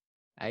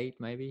 8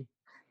 maybe?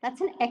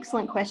 That's an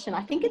excellent question.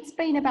 I think it's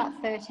been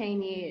about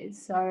 13 years.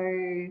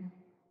 So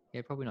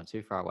yeah, probably not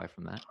too far away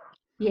from that.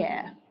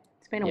 Yeah,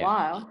 it's been a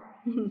while.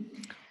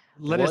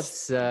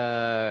 What's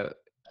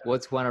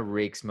one of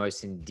Rick's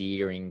most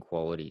endearing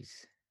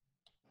qualities?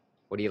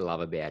 What do you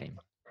love about him?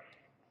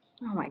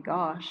 Oh my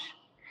gosh.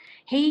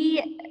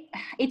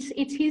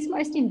 It's his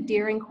most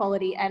endearing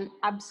quality and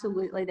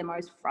absolutely the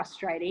most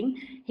frustrating.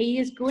 He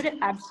is good at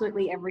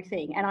absolutely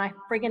everything, and I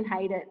friggin'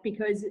 hate it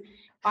because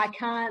I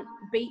can't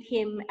beat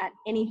him at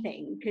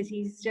anything because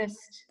he's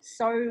just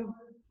so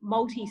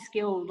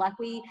multi-skilled. Like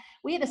we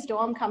had a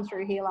storm come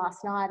through here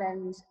last night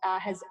and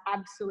has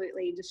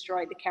absolutely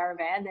destroyed the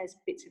caravan. There's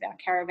bits of our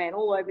caravan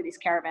all over this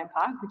caravan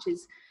park, which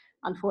is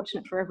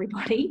unfortunate for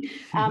everybody.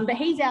 But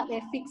he's out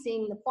there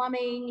fixing the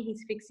plumbing,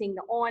 he's fixing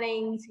the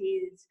awnings,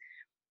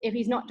 if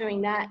he's not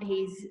doing that,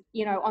 he's,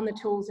 on the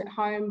tools at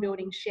home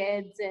building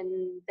sheds,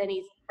 and then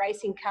he's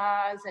racing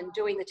cars and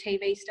doing the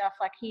TV stuff.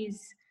 Like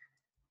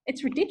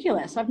it's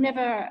ridiculous. I've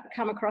never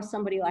come across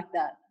somebody like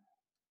that.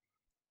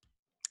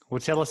 Well,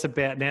 tell us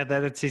about, now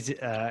that it's his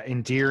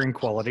endearing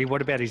quality,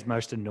 what about his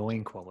most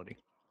annoying quality?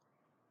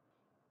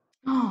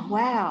 Oh,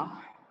 wow.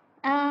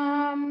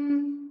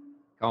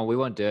 Oh, we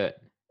want dirt.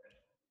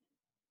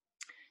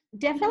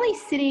 Definitely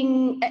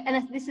sitting,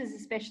 and this has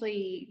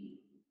especially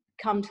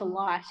come to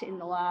light in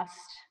the last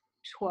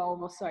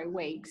 12 or so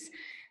weeks,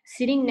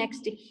 sitting next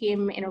to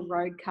him in a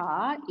road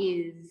car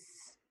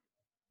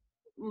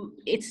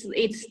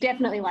it's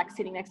definitely like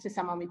sitting next to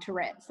someone with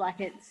Tourette's.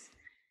 Like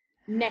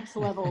next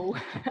level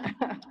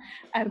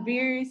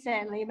abuse,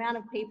 and the amount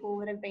of people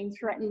that have been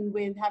threatened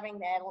with having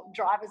their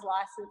driver's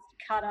license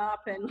cut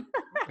up, and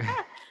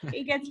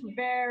he gets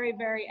very,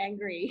 very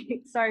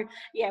angry. So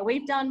yeah,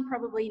 we've done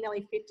probably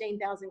nearly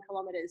 15,000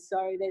 kilometers.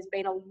 So there's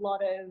been a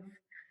lot of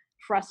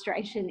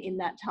frustration in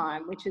that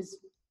time, which is,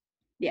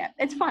 yeah,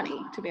 it's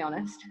funny, to be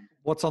honest.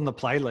 What's on the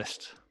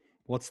playlist?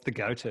 What's the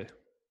go-to?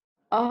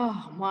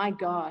 Oh my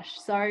gosh.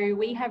 So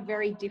we have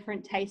very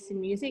different tastes in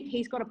music.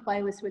 He's got a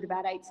playlist with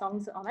about 8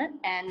 songs on it.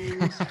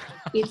 And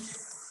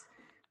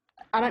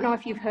I don't know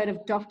if you've heard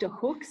of Dr.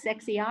 Hook,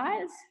 Sexy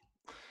Eyes.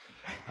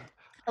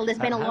 Well, there's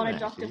been a lot of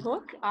Dr.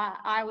 Hook.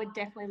 I would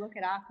definitely look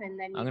it up, and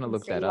then I'm going to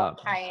look see that what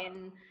up.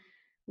 pain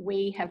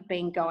we have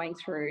been going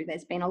through.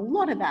 There's been a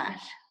lot of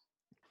that.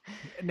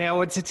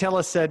 Now, to tell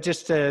us,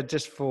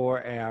 just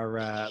for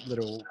our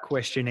little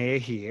questionnaire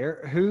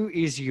here, who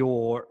is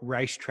your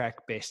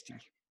racetrack bestie?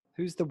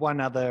 Who's the one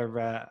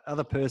other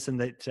person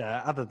that,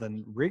 other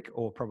than Rick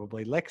or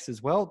probably Lex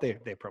as well, they're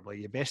probably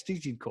your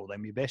besties. You'd call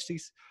them your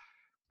besties.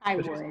 I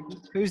would.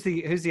 Who's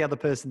the other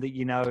person that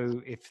you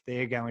know, if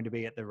they're going to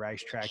be at the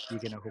racetrack, you're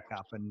going to hook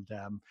up and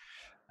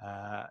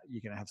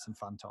you're going to have some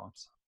fun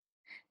times?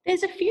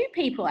 There's a few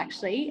people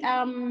actually.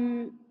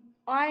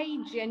 I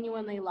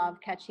genuinely love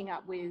catching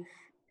up with.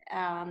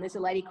 There's a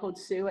lady called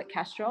Sue at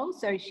Castrol.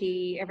 So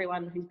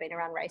everyone who's been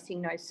around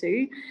racing knows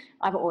Sue.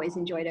 I've always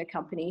enjoyed her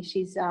company.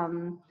 She's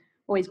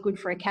always good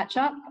for a catch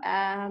up.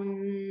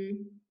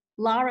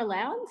 Lara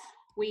Lowndes.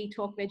 We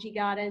talk veggie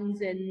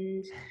gardens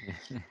and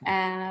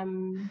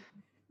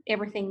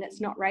everything that's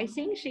not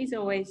racing. She's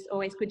always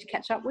good to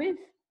catch up with.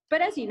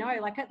 But as you know,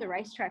 like at the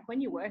racetrack,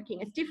 when you're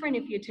working, it's different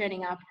if you're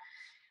turning up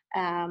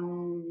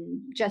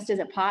just as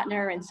a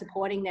partner and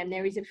supporting them.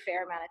 There is a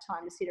fair amount of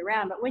time to sit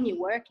around. But when you're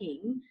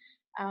working,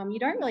 you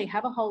don't really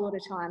have a whole lot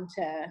of time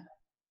to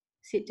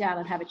sit down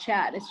and have a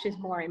chat. It's just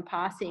more in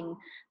passing.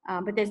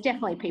 But there's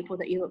definitely people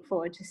that you look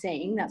forward to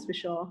seeing, that's for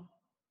sure.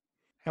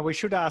 And we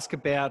should ask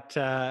about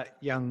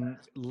young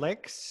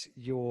Lex,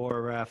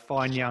 your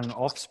fine young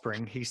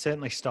offspring. He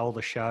certainly stole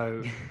the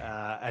show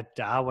at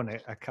Darwin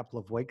a couple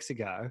of weeks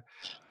ago.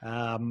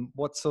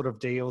 What sort of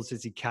deals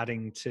is he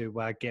cutting to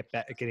get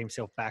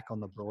himself back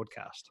on the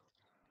broadcast?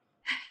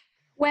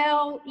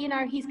 Well, you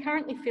know, he's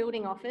currently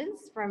fielding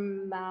offers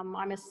from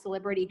I'm a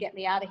Celebrity, Get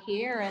Me Out of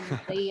Here, and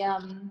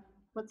the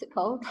what's it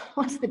called?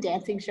 What's the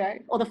dancing show?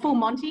 Or the Full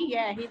Monty?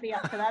 Yeah, he'd be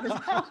up for that as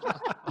well.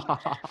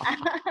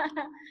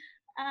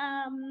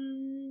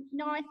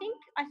 No, I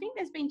think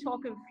there's been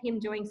talk of him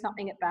doing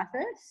something at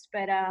Bathurst,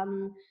 but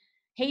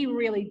he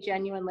really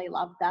genuinely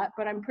loved that.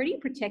 But I'm pretty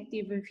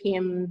protective of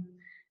him.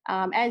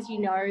 As you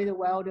know, the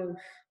world of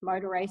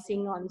motor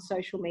racing on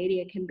social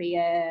media can be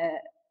a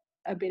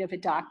bit of a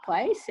dark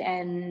place,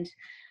 and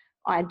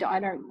I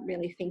don't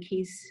really think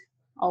he's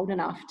old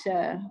enough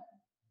to,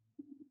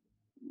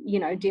 you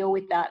know, deal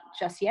with that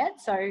just yet.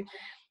 So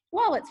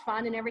while it's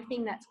fun and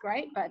everything, that's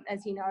great. But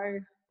as you know,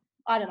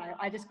 I don't know,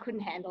 I just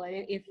couldn't handle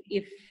it.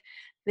 If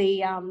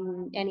the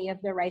any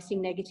of the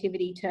racing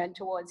negativity turned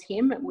towards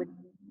him, it would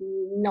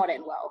not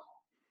end well.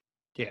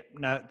 Yeah,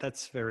 no,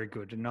 that's very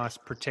good. A nice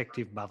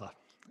protective mother,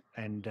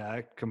 and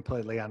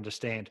completely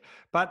understand.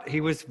 But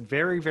he was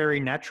very, very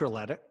natural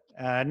at it.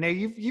 Now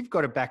you've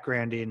got a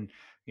background in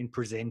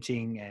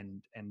presenting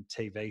and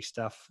TV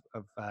stuff.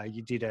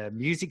 You did a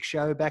music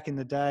show back in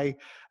the day,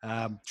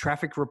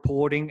 traffic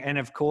reporting, and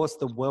of course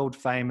the world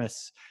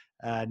famous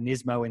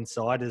Nismo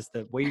Insiders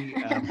that we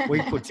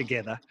put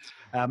together.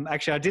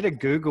 Actually, I did a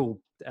Google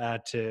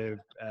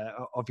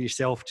of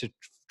yourself to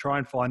try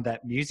and find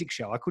that music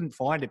show. I couldn't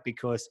find it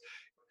because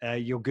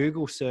your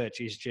Google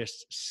search is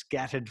just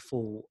scattered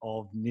full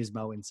of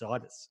Nismo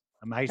Insiders.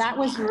 Amazing. That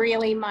was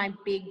really my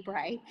big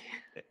break.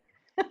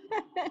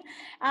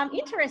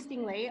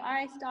 Interestingly,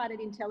 I started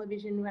in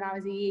television when I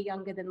was a year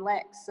younger than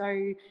Lex.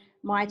 So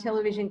my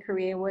television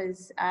career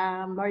was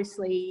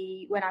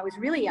mostly when I was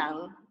really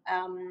young.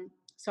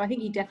 So I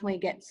think he definitely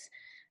gets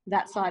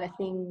that side of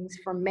things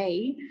from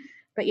me.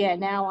 But yeah,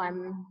 now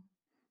I'm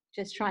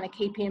just trying to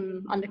keep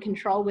him under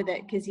control with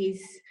it, because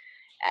he's,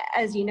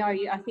 as you know,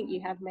 I think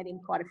you have met him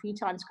quite a few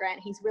times,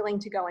 Grant. He's willing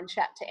to go and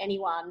chat to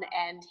anyone,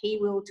 and he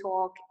will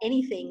talk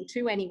anything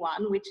to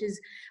anyone, which is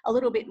a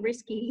little bit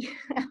risky.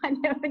 I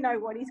never know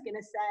what he's going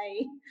to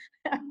say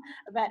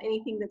about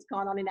anything that's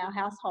gone on in our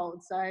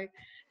household. So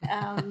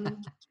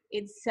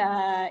it's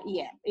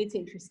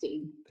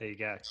interesting. There you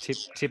go.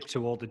 Tip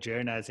to all the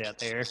journos out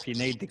there: if you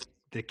need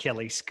the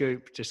Kelly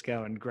scoop, just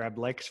go and grab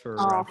Lex for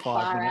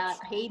 5 minutes.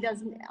 He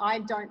doesn't. I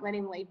don't let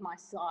him leave my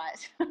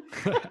sight.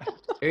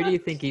 Who do you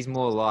think he's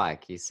more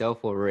like,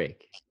 yourself or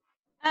Rick?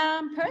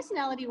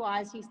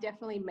 Personality-wise, he's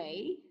definitely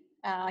me.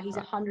 He's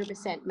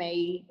 100%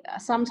 me.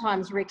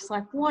 Sometimes Rick's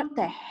like, "What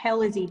the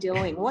hell is he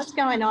doing? What's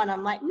going on?"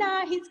 I'm like,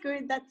 "Nah, he's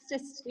good. That's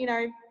just, you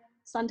know,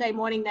 Sunday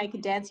morning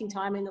naked dancing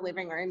time in the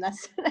living room."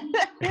 That's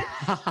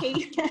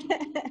he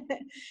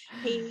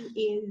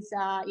is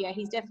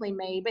he's definitely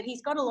me, but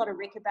he's got a lot of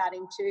Rick about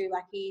him too.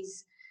 Like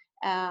he's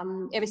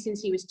ever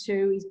since he was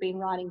 2, he's been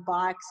riding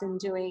bikes and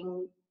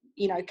doing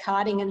you know,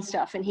 karting and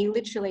stuff. And he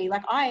literally,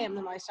 like, I am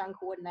the most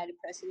uncoordinated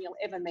person you'll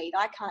ever meet.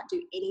 I can't do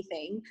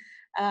anything.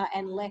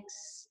 And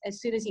Lex,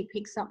 as soon as he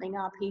picks something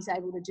up, he's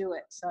able to do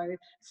it. So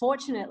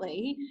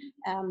fortunately,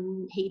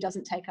 he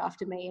doesn't take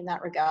after me in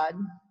that regard.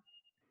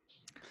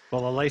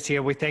 Well,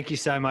 Alicia, we thank you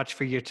so much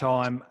for your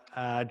time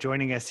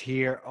joining us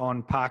here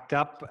on Parked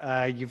Up.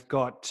 You've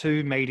got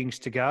 2 meetings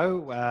to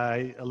go,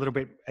 a little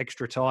bit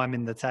extra time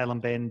in the Tailem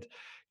Bend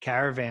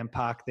caravan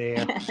park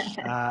there,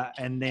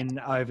 and then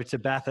over to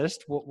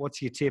Bathurst. What's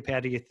your tip?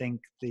 How do you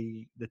think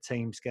the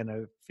team's going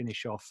to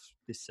finish off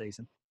this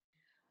season?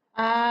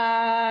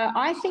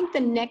 I think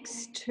the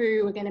next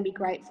 2 are going to be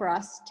great for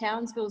us.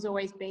 Townsville's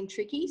always been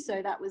tricky,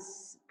 so that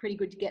was pretty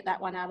good to get that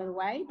one out of the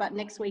way. But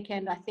next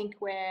weekend, I think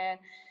we're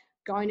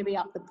going to be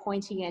up the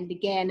pointy end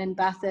again. And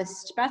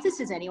Bathurst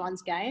is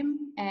anyone's game.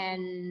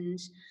 And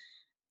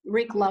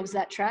Rick loves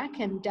that track,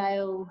 and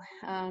Dale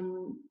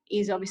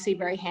is obviously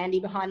very handy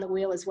behind the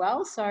wheel as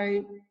well.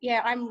 So,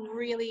 yeah, I'm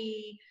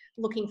really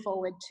looking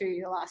forward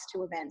to the last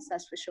 2 events,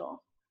 that's for sure.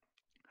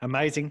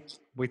 Amazing.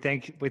 We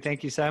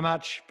thank you so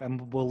much,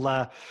 and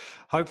we'll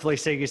hopefully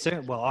see you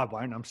soon. Well, I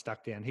won't. I'm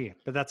stuck down here,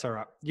 but that's all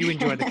right. You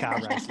enjoy the car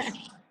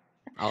races.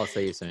 I'll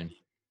see you soon.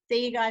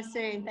 See you guys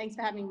soon. Thanks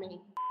for having me.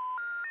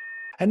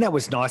 And that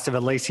was nice of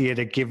Alicia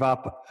to give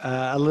up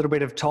a little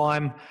bit of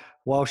time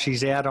while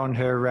she's out on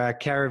her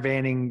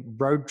caravanning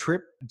road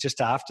trip. Just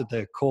after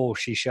the call,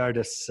 she showed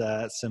us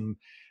some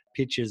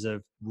pictures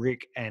of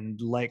Rick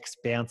and Lex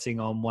bouncing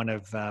on one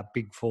of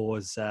Big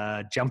Four's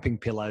jumping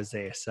pillows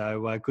there.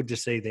 So good to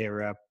see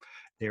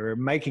they're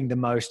making the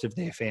most of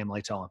their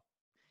family time.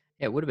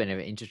 Yeah, it would have been an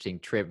interesting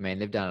trip. I mean,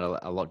 they've done it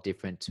a lot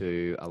different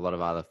to a lot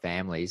of other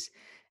families.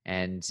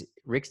 And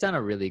Rick's done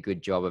a really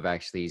good job of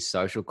actually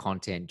social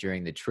content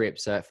during the trip.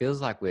 So it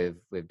feels like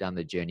we've done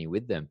the journey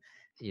with them,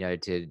 you know,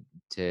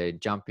 to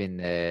jump in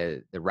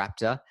the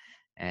Raptor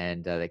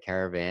and the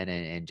caravan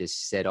and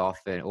just set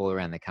off and all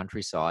around the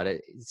countryside.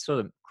 It's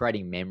sort of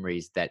creating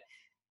memories that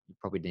you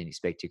probably didn't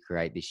expect to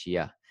create this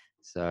year.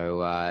 So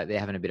they're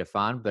having a bit of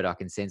fun, but I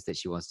can sense that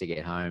she wants to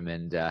get home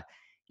and,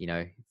 you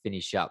know,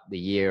 finish up the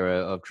year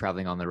of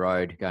traveling on the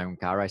road, going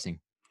car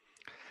racing.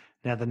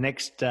 Now, the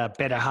next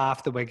better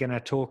half that we're going to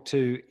talk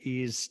to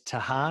is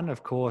Tahan.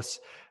 Of course,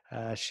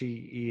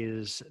 she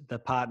is the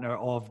partner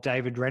of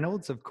David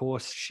Reynolds. Of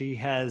course, she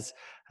has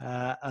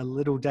a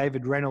little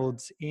David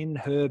Reynolds in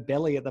her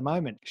belly at the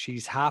moment.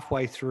 She's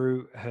halfway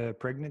through her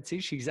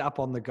pregnancy. She's up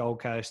on the Gold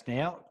Coast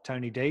now.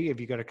 Tony D, have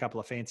you got a couple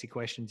of fancy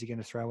questions you're going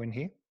to throw in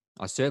here?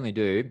 I certainly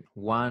do.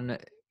 One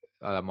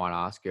I might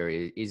ask her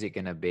is it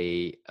going to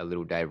be a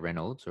little Dave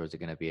Reynolds or is it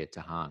going to be a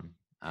Tahan?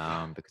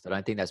 Because I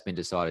don't think that's been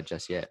decided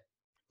just yet.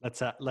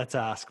 Let's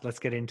ask. Let's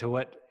get into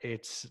it.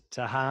 It's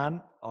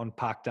Tahan on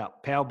Parked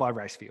Up, powered by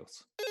Race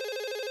Fuels.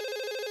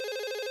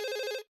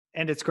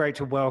 And it's great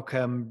to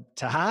welcome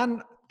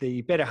Tahan,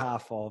 the better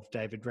half of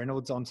David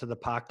Reynolds, onto the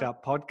Parked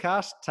Up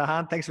podcast.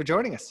 Tahan, thanks for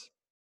joining us.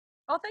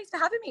 Oh, thanks for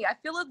having me. I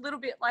feel a little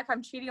bit like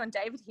I'm cheating on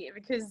David here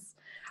because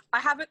I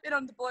haven't been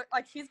on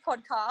his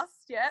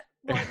podcast yet,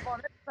 so I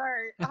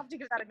have to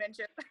give that a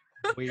mention.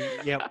 We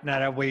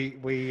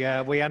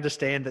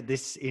understand that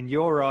this, in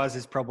your eyes,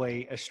 is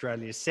probably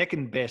Australia's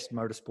second best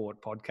motorsport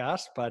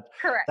podcast, but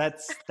correct.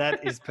 that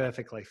is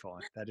perfectly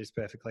fine. That is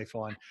perfectly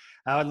fine.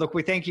 Look,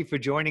 we thank you for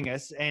joining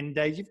us, and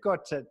you've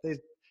got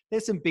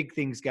there's some big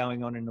things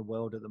going on in the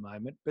world at the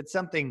moment, but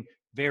something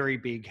very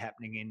big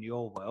happening in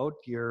your world.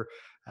 You're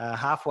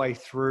halfway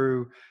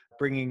through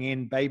bringing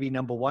in baby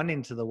number 1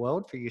 into the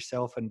world for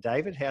yourself and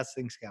David. How's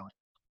things going?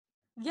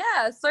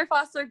 Yeah, so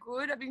far so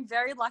good. I've been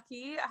very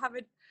lucky. I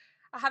haven't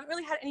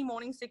really had any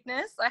morning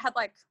sickness. I had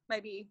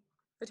maybe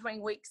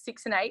between weeks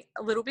 6 and 8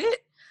 a little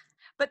bit.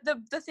 But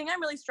the thing I'm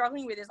really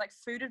struggling with is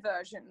food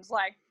aversions,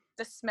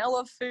 the smell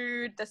of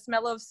food, the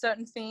smell of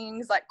certain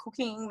things,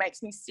 cooking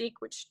makes me sick,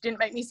 which didn't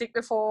make me sick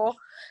before.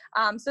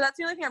 So that's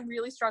the only thing I'm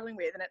really struggling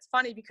with. And it's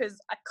funny because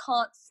I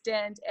can't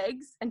stand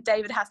eggs and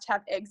David has to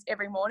have eggs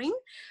every morning.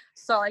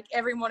 So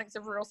every morning it's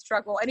a real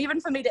struggle. And even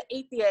for me to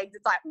eat the eggs,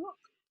 it's so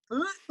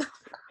I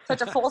have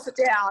to force it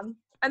down.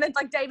 And then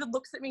David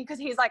looks at me because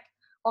he's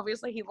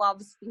obviously he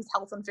loves his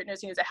health and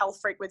fitness. He's a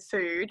health freak with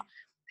food.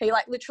 He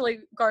literally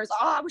goes,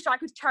 oh, I wish I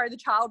could carry the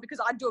child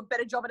because I'd do a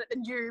better job at it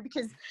than you,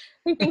 because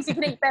he thinks he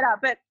can eat better.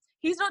 But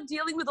he's not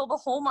dealing with all the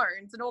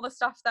hormones and all the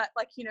stuff that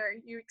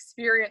you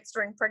experience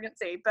during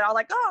pregnancy. But I'm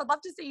I'd love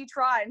to see you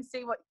try and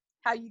see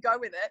how you go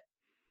with it.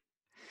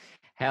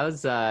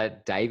 How's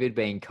David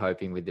been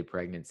coping with the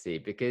pregnancy?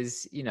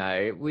 Because,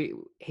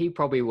 he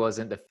probably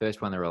wasn't the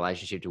first one in the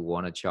relationship to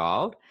want a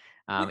child.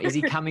 Is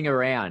he coming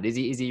around? Is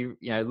he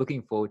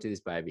looking forward to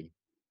this baby?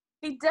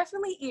 He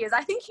definitely is.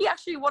 I think he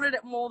actually wanted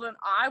it more than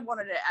I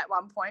wanted it at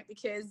one point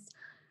because,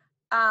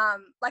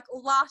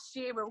 last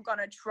year we were going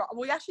to try.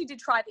 We actually did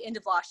try at the end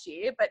of last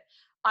year, but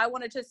I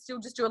wanted to still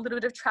just do a little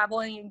bit of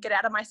traveling and get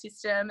out of my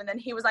system. And then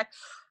he was like,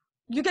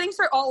 "You're getting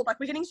so old.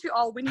 We're getting too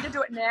old. We need to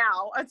do it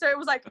now." And so it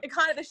was the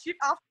shift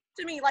after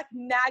after me like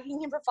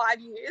nagging him for 5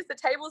 years, the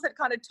tables had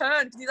kind of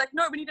turned because he's like,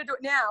 no, we need to do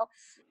it now.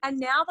 And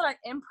now that I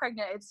am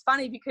pregnant, it's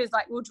funny because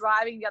like we were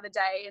driving the other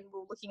day and we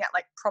were looking at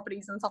like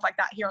properties and stuff like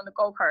that here on the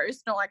Gold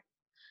Coast. Not like,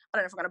 I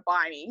don't know if I'm going to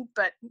buy any,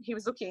 but he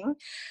was looking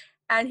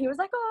and he was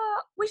like, oh,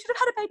 we should have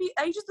had a baby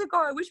ages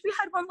ago. I wish we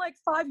had one like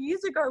 5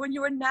 years ago when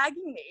you were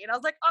nagging me. And I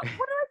was like, oh, what did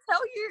I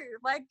tell you?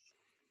 Like,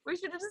 we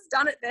should have just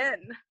done it then.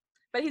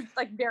 But he's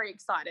like very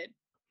excited.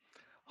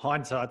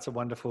 Hindsight's a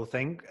wonderful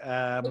thing.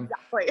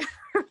 Exactly.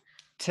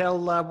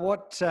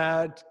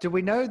 Do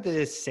we know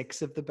the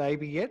sex of the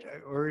baby yet?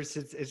 Or is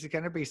it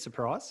going to be a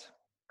surprise?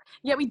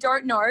 Yeah, we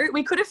don't know.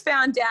 We could have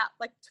found out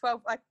like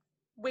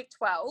week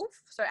 12,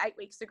 so 8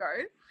 weeks ago.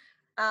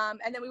 And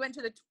then we went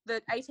to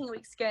the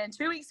 18-week scan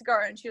 2 weeks ago,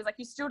 and she was like,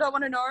 you still don't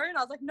want to know? And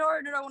I was like, no,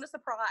 I want a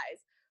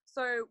surprise.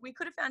 So we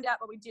could have found out,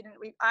 but we didn't.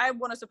 I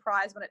want a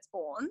surprise when it's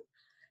born.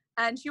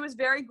 And she was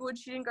very good.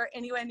 She didn't go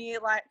anywhere near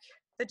like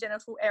the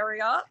genital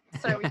area.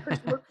 So we could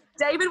look.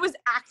 David was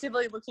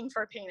actively looking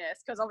for a penis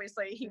because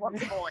obviously he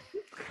wants a boy.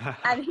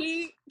 And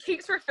he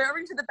keeps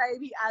referring to the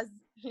baby as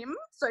him.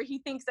 So he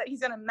thinks that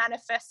he's going to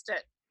manifest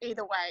it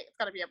either way. It's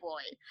going to be a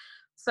boy.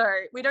 So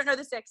we don't know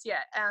the sex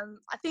yet.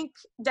 I think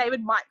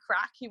David might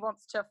crack. He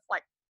wants to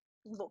like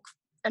look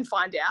and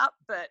find out,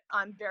 but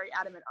I'm very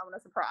adamant I want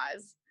a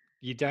surprise.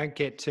 You don't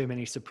get too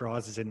many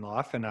surprises in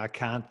life, and I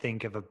can't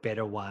think of a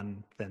better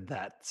one than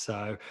that.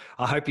 So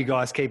I hope you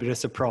guys keep it a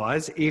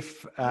surprise.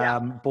 If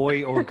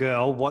boy or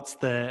girl,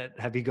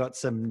 have you got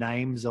some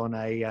names on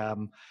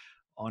a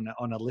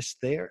list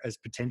there as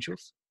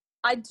potentials?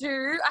 I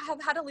do. I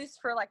have had a list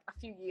for like a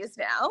few years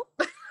now.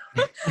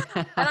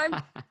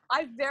 And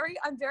I'm very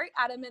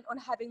adamant on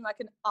having like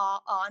an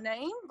RR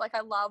name. Like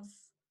I love,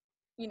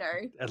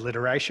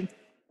 alliteration.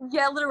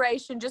 Yeah,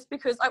 alliteration. Just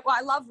because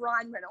I love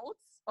Ryan Reynolds,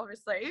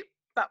 obviously,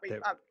 but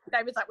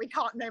David's like, we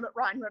can't name it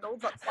Ryan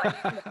Reynolds. That's like,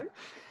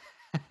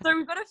 So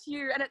we've got a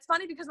few, and it's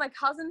funny because my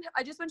cousin,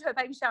 I just went to her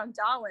baby shower in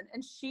Darwin,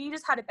 and she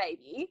just had a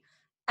baby,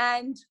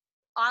 and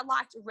I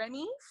liked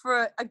Remy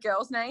for a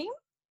girl's name,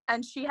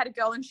 and she had a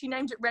girl, and she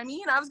named it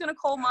Remy, and I was going to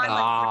call mine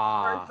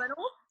Rose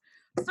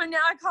Reynolds. So now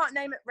I can't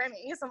name it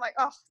Remy. So I'm like,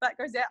 oh, that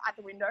goes out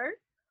the window.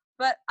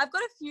 But I've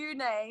got a few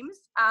names.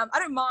 I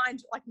don't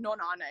mind like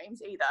non-R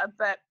names either,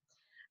 but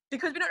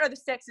because we don't know the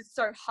sex, it's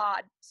so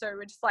hard. So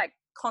we're just like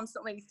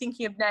constantly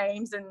thinking of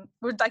names, and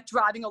we're like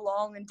driving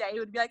along, and Dave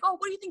would be like, oh,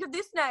 what do you think of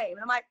this name?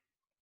 And I'm like,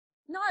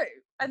 no.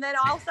 And then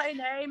I'll say a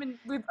name, and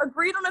we've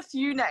agreed on a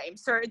few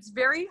names. So it's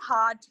very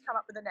hard to come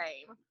up with a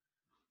name.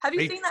 Have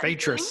you seen that?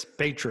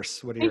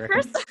 Beatrice. What do you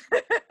reckon?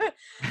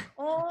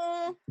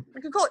 Oh,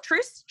 we could call it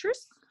Tris.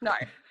 No.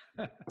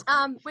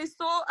 We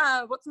saw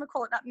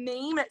that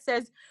meme. It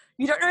says,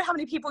 you don't know how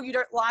many people you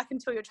don't like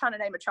until you're trying to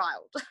name a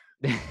child.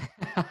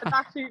 It's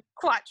actually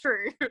quite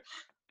true.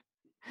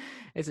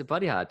 It's a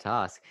bloody hard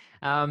task.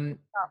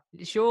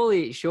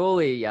 Surely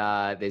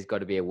there's got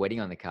to be a wedding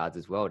on the cards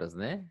as well, doesn't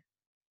there?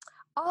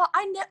 Oh,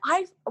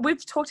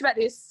 we've talked about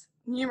this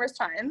numerous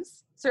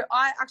times. So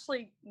I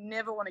actually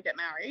never want to get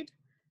married.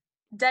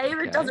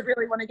 David doesn't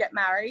really want to get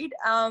married.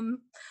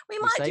 We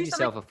might save do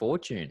yourself a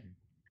fortune.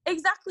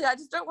 Exactly. I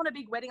just don't want a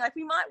big wedding. Like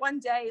we might one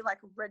day like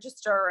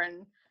register,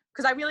 and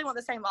because I really want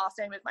the same last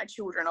name as my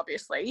children,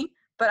 obviously,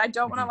 but I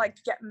don't want to like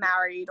get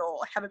married or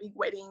have a big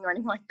wedding or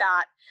anything like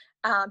that.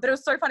 But it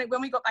was so funny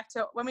when we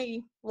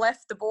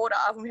left the border,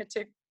 when we had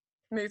to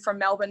move from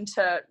Melbourne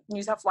to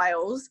New South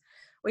Wales,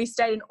 we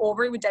stayed in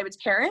Albury with David's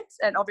parents,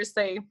 and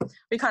obviously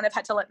we kind of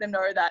had to let them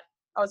know that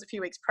I was a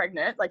few weeks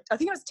pregnant. Like I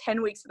think it was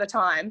 10 weeks at the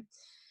time.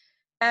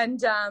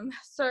 And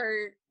so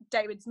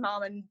David's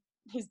mum and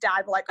his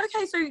dad were like,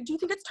 okay, so do you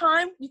think it's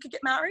time you could get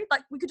married?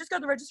 Like we could just go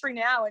to the registry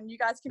now and you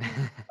guys can be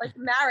like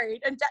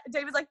married. And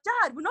David's like,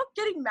 Dad, we're not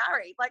getting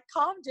married. Like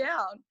calm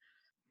down.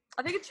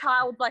 I think a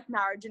child's like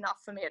marriage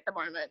enough for me at the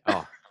moment.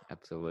 Oh,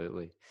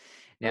 absolutely.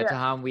 Now,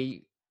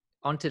 Taham,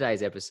 on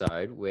today's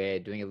episode, we're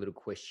doing a little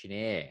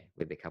questionnaire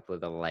with a couple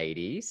of the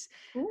ladies.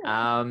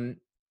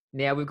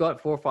 Now, we've got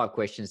 4 or 5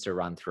 questions to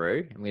run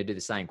through, and we're going to do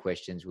the same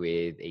questions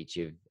with each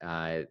of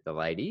the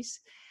ladies.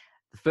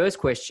 The first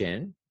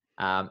question,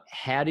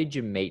 how did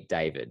you meet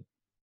David?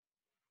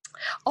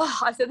 Oh,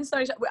 I've said this so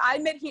much. I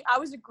met him. I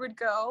was a grid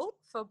girl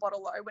for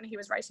Bottle O when he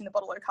was racing the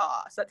Bottle O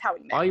car. So that's how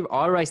we met.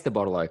 I raced the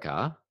Bottle O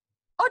car.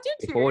 Oh, did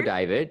you? Before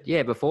David.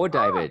 Yeah, before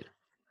David.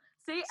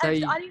 See, so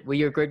were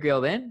you a grid girl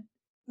then?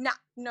 No.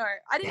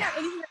 I didn't know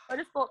anything about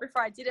motorsport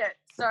before I did it.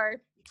 So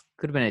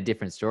could have been a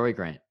different story,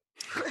 Grant.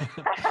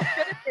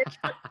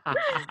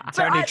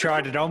 Tony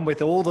tried it on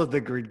with all of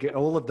the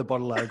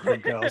Bottle O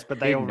grid girls, but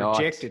they all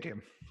rejected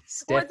him.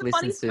 Steph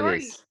listens to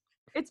this.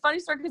 It's a funny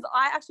story because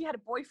I actually had a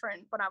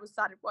boyfriend when I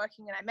started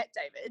working and I met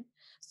David.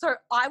 So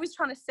I was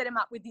trying to set him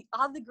up with the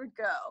other grid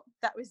girl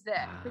that was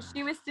there because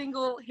she was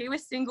single, he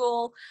was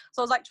single.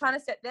 So I was like trying to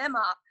set them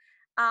up.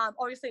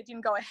 Obviously it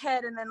didn't go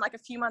ahead. And then like a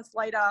few months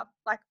later,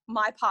 like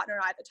my partner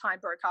and I at the time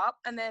broke up,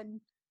 and then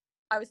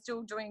I was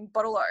still doing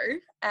Bottle O,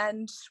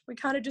 and we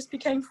kind of just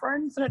became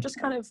friends, and it just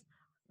kind of.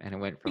 And it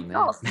went from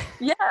there.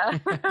 Yeah.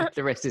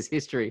 The rest is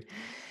history.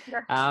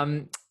 Yeah.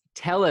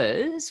 Tell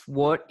us,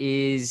 what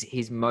is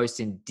his most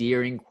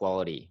endearing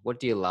quality? What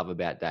do you love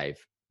about Dave?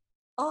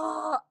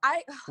 Oh,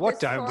 What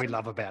don't we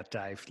love about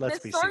Dave? Let's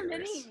be there's so serious.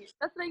 many.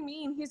 That's what I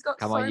mean. He's got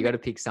Come so on, you got many.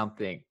 to pick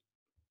something.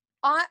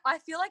 I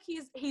feel like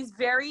he's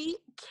very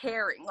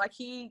caring. Like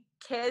he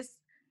cares,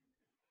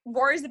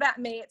 worries about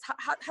me. It's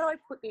how do I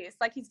put this?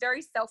 Like he's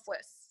very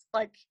selfless.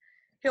 Like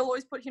he'll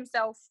always put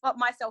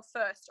myself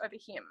first over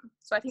him.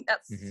 So I think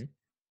that's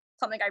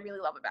something I really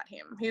love about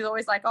him. He's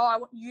always like, oh, I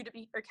want you to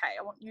be okay.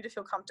 I want you to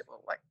feel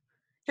comfortable. Like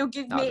he'll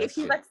give me, if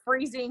he's like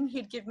freezing,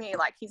 he'd give me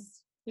like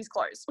his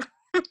clothes.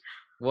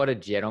 What a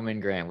gentleman,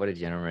 Graham. What a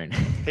gentleman.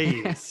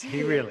 He is.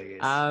 He really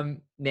is.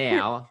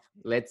 Now,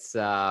 let's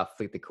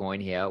flip the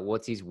coin here.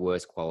 What's his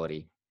worst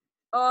quality?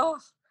 Oh.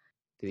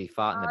 Does he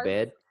fart in the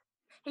bed?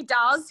 He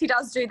does. He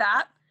does do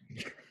that.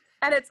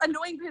 And it's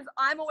annoying because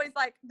I'm always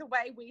like, the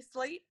way we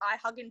sleep, I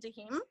hug into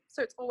him.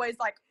 So it's always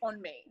like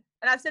on me.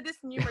 And I've said this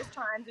numerous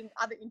times in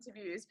other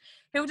interviews.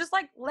 He'll just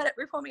like let it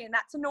rip on me and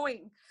that's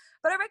annoying.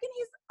 But I reckon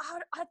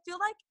I feel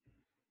like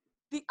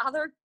the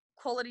other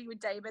quality with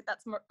David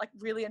that's more, like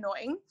really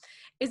annoying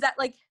is that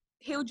like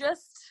he'll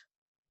just,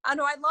 I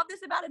know I love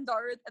this about him though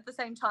at the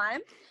same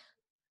time,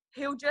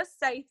 he'll just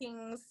say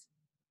things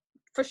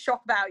for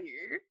shock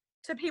value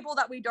to people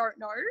that we don't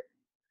know.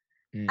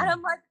 And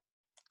I'm like,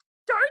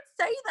 don't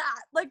say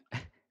that. Like,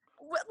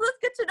 let's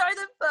get to know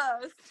them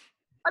first.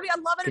 I mean, I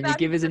love it. Can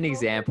about you give us an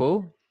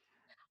example?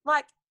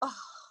 Like, I'm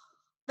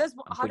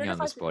putting you on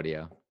the spot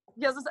here.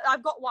 Yes,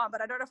 I've got one,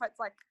 but I don't know if it's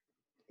like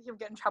he'll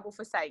get in trouble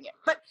for saying it.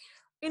 But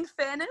in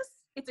fairness,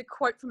 it's a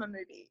quote from a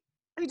movie.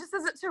 He just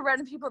says it to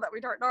random people that we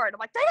don't know. And I'm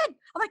like, David!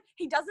 I'm like,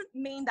 he doesn't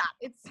mean that.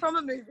 It's from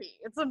a movie.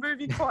 It's a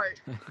movie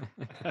quote.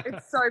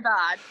 It's so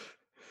bad.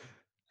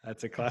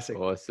 That's a classic.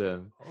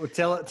 Awesome. Well,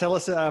 tell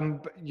us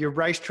your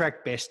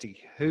racetrack bestie.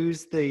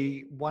 Who's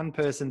the one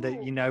person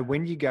that you know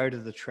when you go to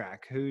the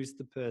track? Who's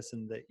the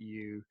person that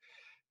you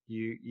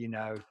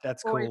know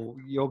that's cool?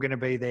 You're going to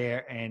be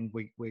there, and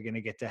we're going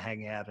to get to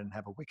hang out and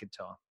have a wicked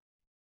time.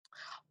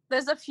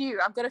 There's a few.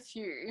 I've got a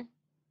few,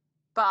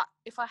 but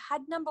if I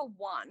had number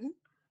one,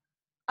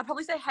 I'd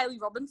probably say Hayley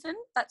Robinson.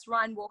 That's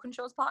Ryan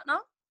Walkinshaw's partner.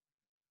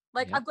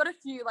 Like, I've got a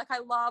few. Like, I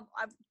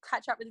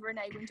catch up with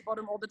Renee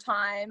Winterbottom all the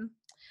time.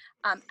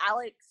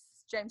 Alex,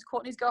 James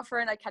Courtney's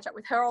girlfriend, I catch up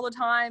with her all the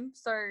time.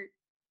 So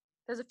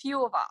there's a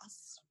few of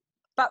us.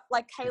 But,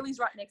 like, Hayley's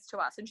right next to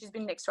us, and she's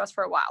been next to us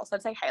for a while. So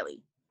I'd say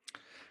Hayley.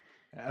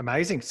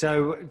 Amazing.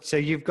 So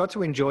you've got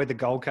to enjoy the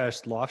Gold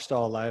Coast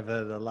lifestyle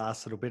over the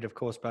last little bit. Of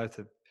course, both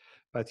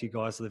you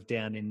guys live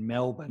down in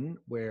Melbourne,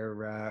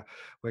 where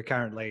we're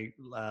currently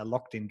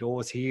locked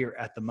indoors here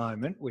at the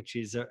moment, which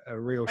is a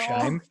real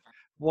shame.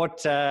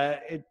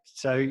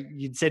 So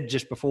you'd said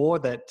just before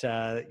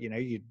that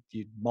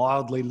you'd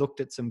mildly looked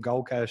at some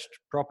Gold Coast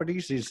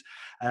properties. Is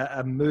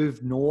a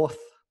move north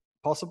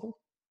possible?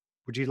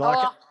 Would you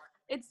like it?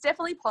 It's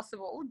definitely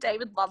possible.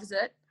 David loves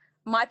it.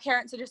 My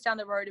parents are just down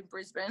the road in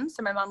Brisbane,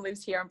 so my mum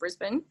lives here in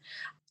Brisbane.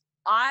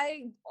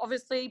 I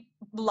obviously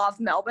love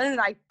Melbourne, and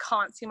I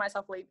can't see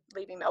myself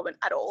leaving Melbourne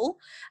at all.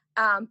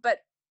 But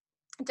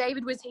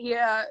David was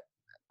here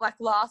like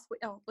last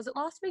week. Oh, was it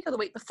last week or the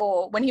week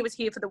before? When he was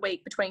here for the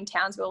week between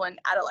Townsville and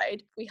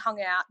Adelaide, we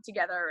hung out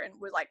together, and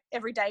we're like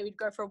every day we'd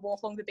go for a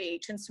walk along the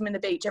beach and swim in the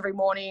beach every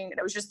morning. And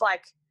it was just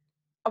like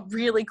a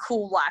really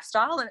cool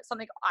lifestyle, and it's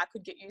something I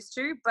could get used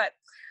to. But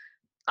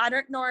I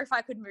don't know if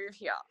I could move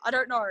here. I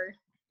don't know.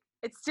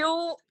 It's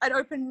still an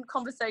open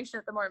conversation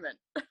at the moment.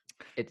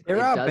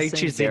 There are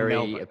beaches in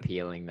Melbourne. Very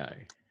appealing, though.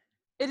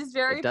 It is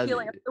very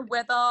appealing. The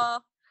weather.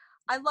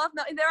 I love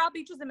Melbourne. There are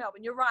beaches in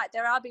Melbourne. You're right.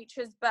 There are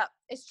beaches, but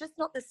it's just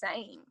not the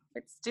same.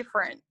 It's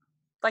different.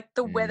 Like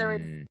the weather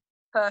is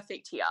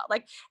perfect here.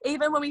 Like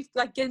even when we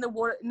like get in the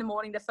water in the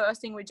morning, the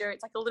first thing we do,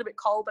 it's like a little bit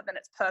cold, but then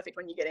it's perfect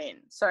when you get in.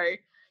 So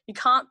you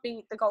can't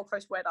beat the Gold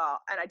Coast weather.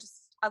 And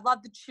I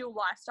love the chill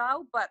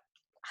lifestyle, but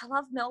I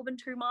love Melbourne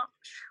too much.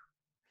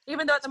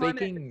 Even though at the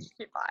moment it's a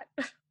shit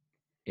fight.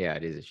 Yeah,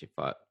 it is a shit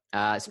fight.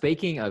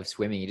 Speaking of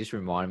swimming, you just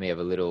reminded me of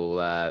a little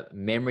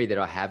memory that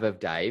I have of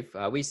Dave.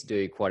 We used to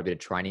do quite a bit of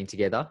training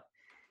together,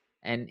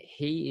 and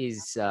he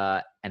is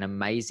an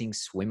amazing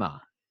swimmer.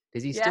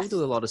 Does he still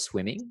do a lot of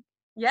swimming?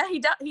 Yeah, he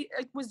does. He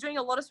was doing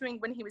a lot of swimming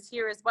when he was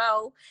here as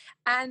well.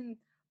 And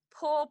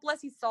poor,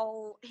 bless his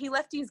soul, he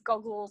left his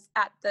goggles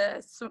at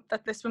the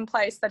swim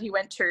place that he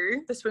went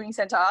to, the swimming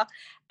centre,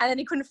 and then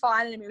he couldn't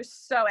find them. He was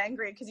so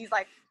angry because he's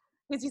like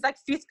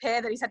fifth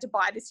pair that he's had to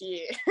buy this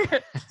year.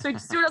 So he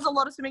still does a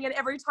lot of swimming, and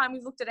every time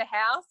we've looked at a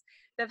house,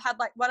 they've had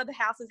like one of the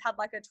houses had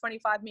like a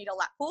 25-meter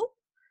lap pool,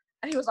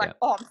 and he was like,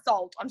 "Oh,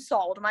 I'm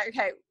sold." I'm like,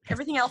 "Okay,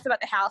 everything else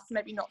about the house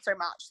maybe not so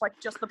much, like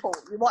just the pool.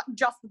 You like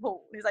just the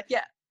pool?" And he's like,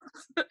 "Yeah."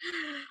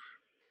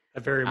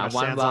 That very much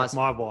sounds like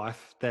my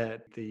wife.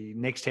 That the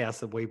next house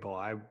that we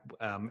buy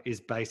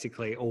is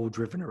basically all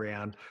driven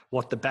around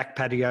what the back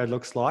patio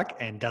looks like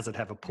and does it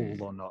have a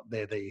pool or not.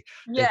 They're the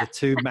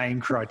two main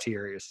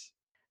criteria.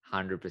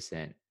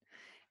 100%.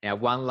 Now,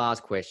 one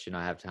last question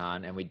I have,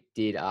 Tahan, and we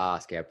did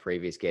ask our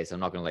previous guest. I'm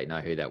not going to let you know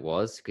who that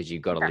was because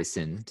you've got to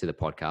listen to the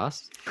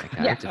podcast,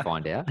 to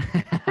find out.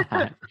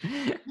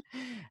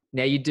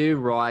 Now, you do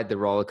ride the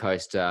roller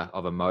coaster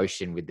of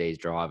emotion with these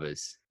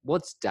drivers.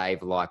 What's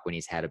Dave like when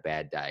he's had a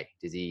bad day?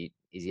 Is he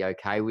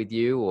okay with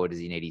you, or does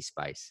he need his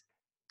space?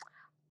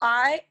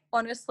 I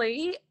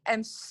honestly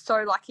am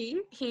so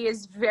lucky. He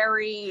is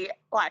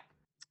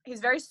he's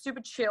very super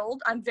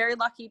chilled. I'm very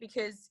lucky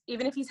because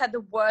even if he's had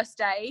the worst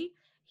day,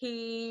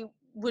 he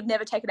would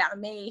never take it out on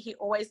me. He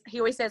always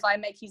says I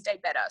make his day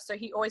better. So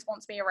he always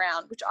wants me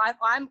around, which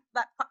I'm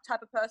that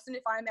type of person.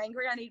 If I'm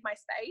angry, I need my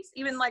space.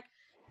 Even like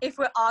if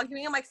we're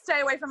arguing, I'm like,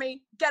 stay away from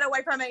me, get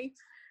away from me.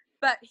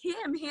 But he's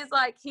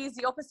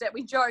the opposite.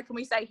 We joke and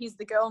we say he's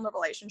the girl in the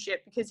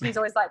relationship because he's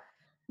always like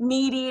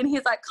needy and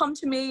he's like, come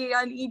to me,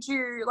 I need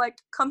you, like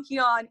come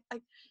here. And,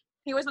 like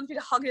he always wants me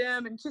to hug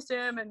him and kiss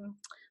him and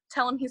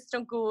tell him he's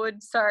still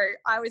good. So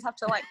I always have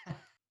to like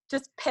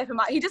just pep him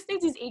up. He just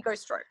needs his ego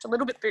stroked, a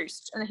little bit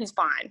boost, and then he's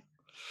fine.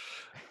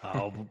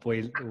 Oh,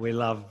 we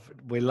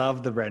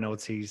love the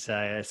Reynolds. He's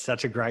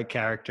such a great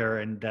character,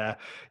 and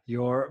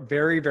you're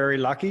very, very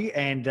lucky,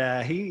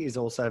 and he is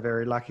also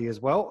very lucky as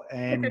well.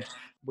 And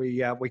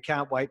we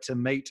can't wait to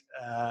meet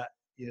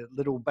your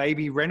little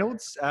baby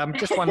Reynolds.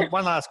 Just one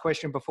last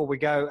question before we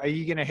go. Are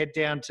you going to head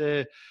down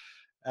to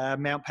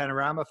Mount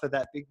Panorama for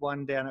that big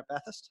one down at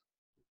Bathurst?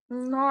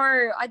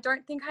 No, I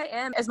don't think I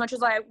am. As much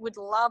as I would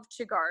love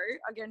to go,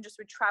 again, just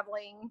with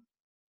traveling,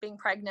 being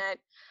pregnant,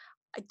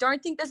 I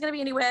don't think there's going to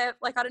be anywhere,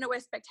 like I don't know where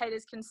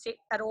spectators can sit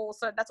at all.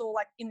 So that's all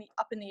like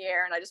up in the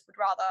air, and I just would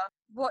rather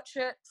watch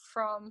it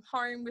from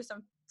home with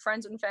some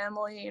friends and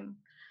family and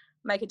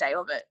make a day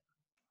of it.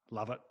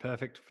 Love it.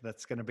 Perfect.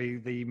 That's going to be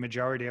the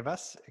majority of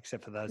us,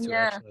 except for those who are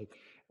actually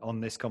on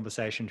this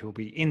conversation who will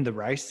be in the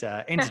race,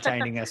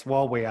 entertaining us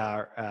while we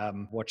are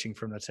watching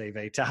from the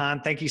TV.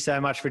 Tahan, thank you so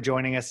much for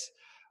joining us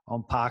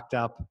on Parked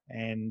Up,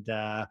 and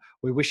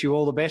we wish you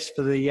all the best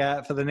for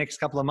the next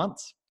couple of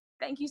months.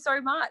 Thank you so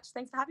much.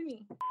 Thanks for having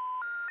me.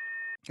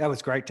 That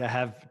was great to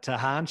have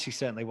Tahan. She's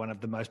certainly one of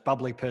the most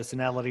bubbly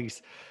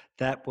personalities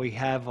that we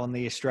have on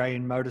the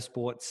Australian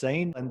motorsport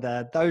scene. And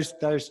those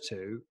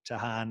two,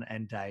 Tahan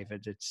and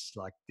David, it's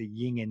like the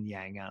yin and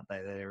yang, aren't they?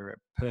 They're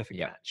a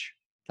perfect match.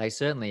 They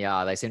certainly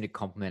are. They seem to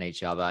complement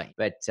each other.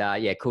 But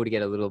cool to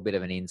get a little bit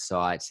of an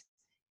insight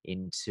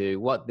into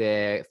what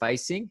they're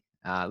facing.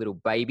 Little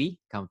baby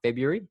come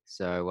February.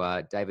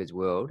 So David's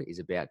world is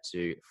about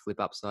to flip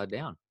upside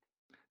down.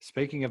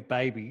 Speaking of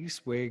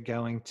babies, we're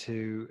going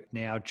to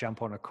now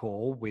jump on a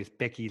call with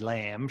Becky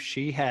Lamb.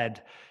 She's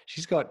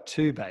got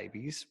two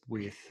babies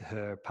with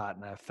her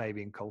partner,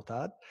 Fabian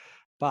Coulthard,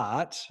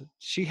 but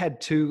she had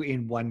two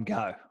in one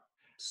go.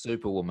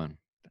 Superwoman.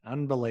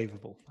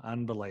 Unbelievable.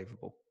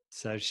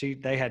 So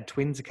they had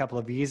twins a couple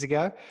of years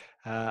ago.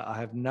 I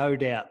have no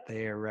doubt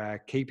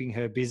they're keeping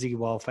her busy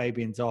while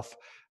Fabian's off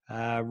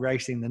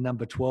racing the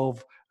number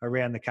 12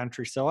 around the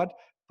countryside.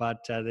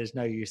 But there's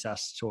no use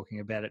us talking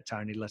about it,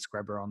 Tony. Let's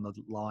grab her on the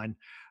line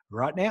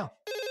right now.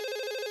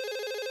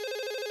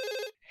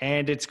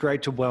 And it's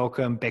great to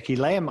welcome Becky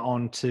Lamb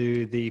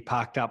onto the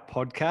Parked Up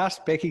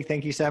podcast. Becky,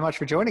 thank you so much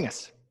for joining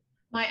us.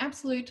 My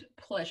absolute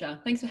pleasure.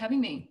 Thanks for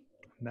having me.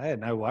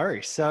 No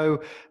worries.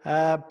 So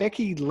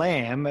Becky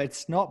Lamb,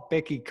 it's not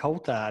Becky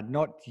Coulthard,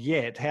 not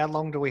yet. How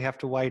long do we have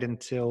to wait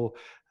until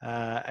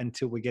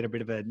we get a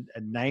bit of a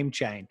name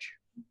change?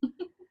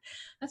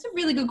 That's a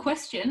really good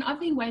question. I've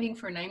been waiting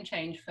for a name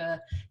change for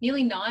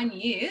nearly 9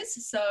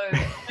 years, so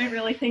I don't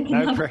really think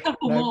another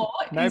couple more.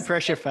 No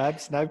pressure,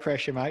 Fabs. No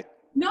pressure, mate.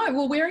 No,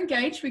 well, we're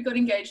engaged. We got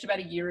engaged about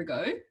a year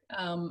ago.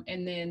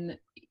 And then,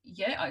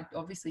 I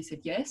obviously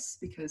said yes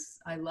because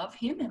I love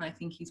him and I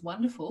think he's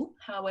wonderful.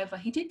 However,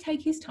 he did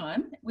take his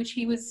time, which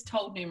he was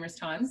told numerous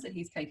times that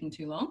he's taking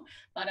too long.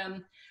 But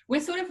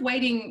we're sort of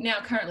waiting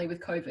now currently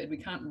with COVID. We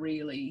can't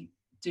really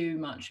do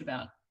much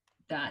about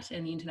that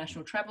and the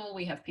international travel.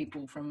 We have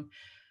people from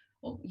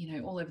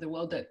all over the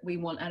world that we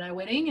want at our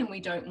wedding, and we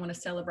don't want to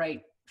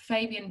celebrate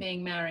Fabian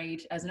being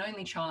married as an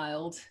only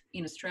child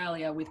in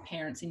Australia with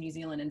parents in New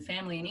Zealand and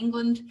family in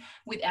England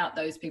without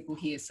those people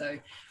here. So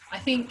I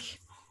think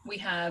we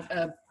have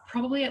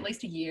probably at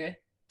least a year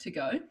to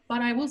go,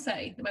 but I will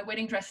say that my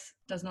wedding dress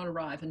does not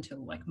arrive until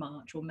like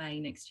March or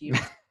May next year.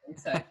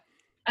 So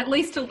at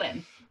least till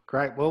then.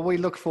 Great. Well, we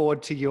look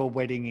forward to your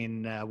wedding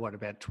in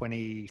about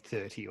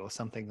 2030 or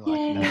something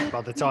like that,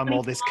 by the time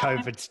all this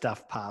COVID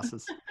stuff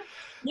passes.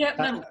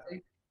 Yeah,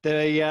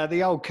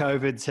 the old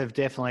COVIDs have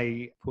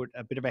definitely put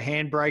a bit of a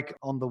handbrake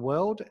on the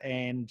world,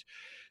 and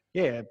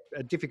a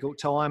difficult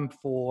time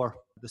for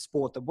the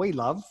sport that we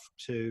love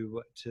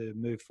to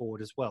move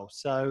forward as well.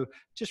 So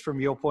just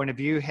from your point of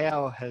view,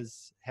 how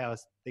has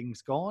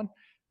things gone?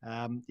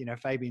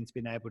 Fabian's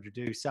been able to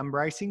do some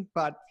racing,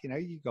 but,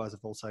 you guys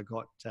have also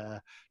got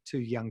two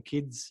young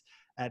kids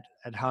at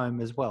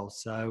home as well.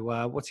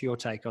 So what's your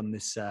take on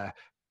this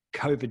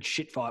COVID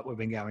shit fight we've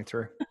been going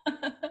through?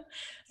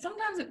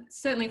 Sometimes it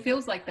certainly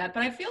feels like that,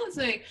 but I feel as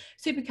though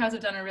supercars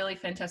have done a really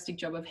fantastic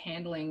job of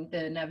handling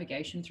the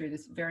navigation through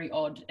this very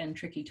odd and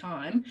tricky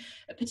time.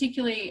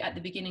 Particularly at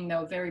the beginning, they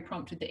were very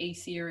prompt with the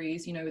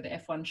E-Series, you know, with the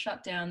F1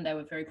 shutdown, they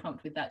were very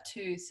prompt with that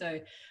too. So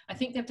I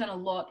think they've done a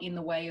lot in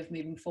the way of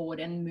moving forward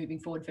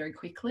very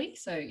quickly.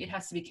 So it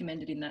has to be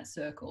commended in that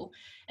circle.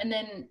 And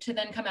then to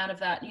then come out of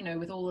that, you know,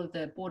 with all of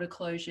the border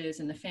closures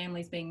and the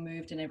families being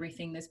moved and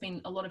everything, there's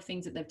been a lot of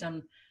things that they've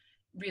done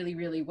really,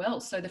 really well.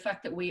 So the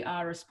fact that we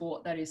are a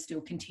sport that is still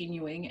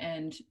continuing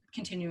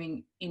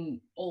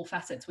in all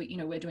facets,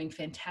 we're doing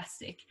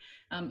fantastic,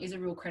 is a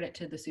real credit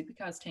to the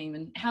supercars team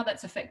and how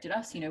that's affected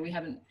us. You know, we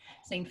haven't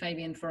seen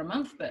Fabian for a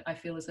month, but I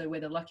feel as though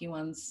we're the lucky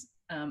ones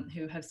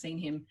who have seen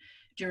him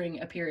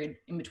during a period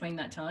in between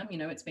that time. You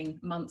know, it's been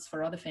months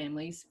for other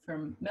families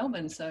from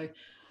Melbourne. So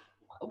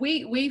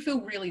we feel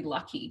really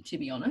lucky, to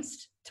be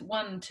honest,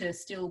 to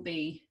still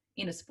be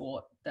in a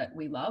sport that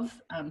we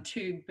love,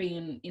 to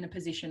be in a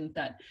position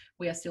that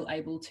we are still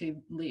able to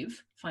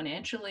live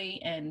financially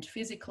and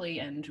physically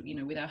and, you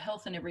know, with our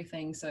health and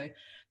everything. So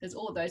there's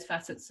all of those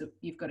facets that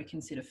you've got to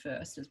consider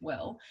first as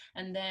well.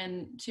 And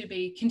then to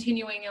be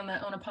continuing on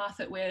a path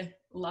that we're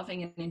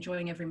loving and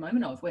enjoying every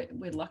moment of,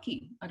 we're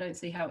lucky. I don't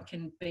see how it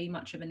can be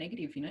much of a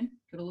negative, you know,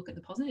 got to look at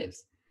the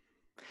positives.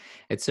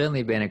 It's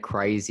certainly been a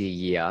crazy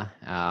year.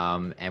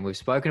 And we've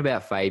spoken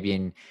about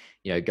Fabian,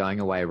 you know, going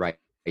away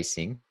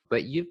racing,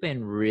 but you've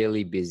been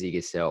really busy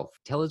yourself.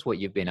 Tell us what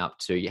you've been up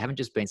to. You haven't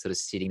just been sort of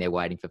sitting there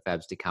waiting for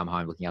Fabs to come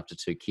home looking after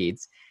 2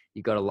 kids.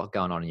 You've got a lot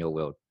going on in your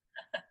world.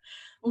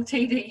 Well,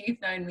 TD,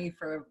 you've known me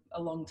for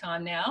a long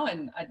time now,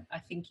 and I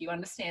think you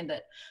understand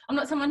that I'm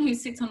not someone who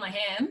sits on my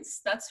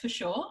hands, that's for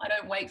sure. I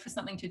don't wait for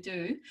something to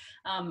do.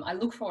 I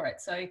look for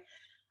it. So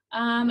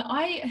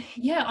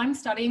I'm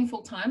studying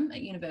full-time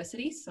at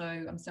university. So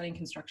I'm studying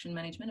construction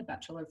management, a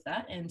bachelor of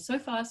that. And so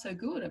far, so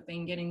good. I've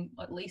been getting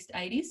at least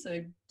 80,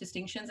 so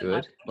distinctions.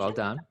 Good. Well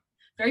done.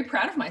 Very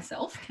proud of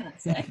myself, can I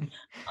say.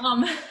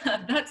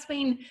 That's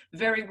been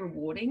very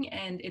rewarding,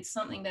 and it's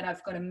something that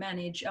I've got to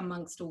manage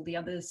amongst all the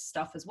other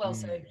stuff as well.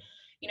 So,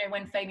 you know,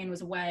 when Fabian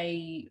was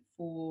away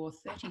for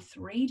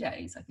 33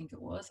 days, I think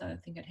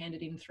I'd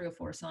handed in 3 or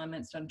 4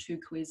 assignments, done 2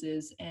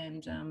 quizzes,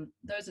 and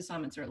those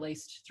assignments are at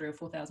least 3,000 or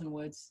 4,000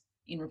 words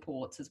in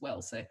reports as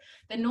well. So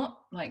they're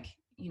not like,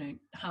 you know,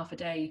 half a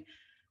day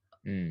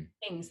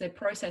things, they're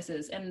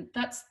processes, and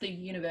that's the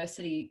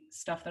university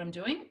stuff that I'm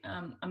doing.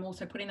 I'm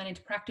also putting that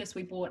into practice.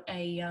 We bought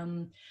a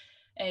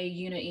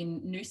unit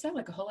in Noosa,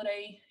 like a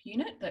holiday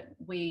unit that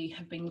we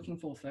have been looking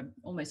for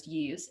almost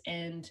years,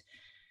 and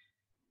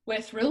we're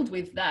thrilled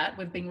with that.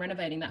 We've been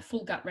renovating that,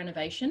 full gut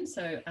renovation.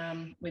 So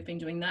we've been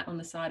doing that on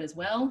the side as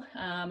well.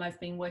 I've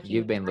been working.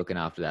 You've been looking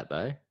after that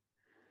though.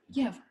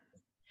 Yeah.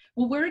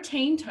 Well, we're a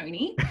team,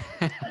 Tony.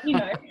 You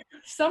know,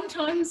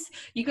 sometimes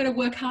you got to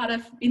work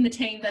harder in the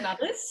team than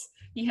others.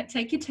 You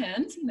take your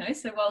turns, you know.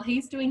 So while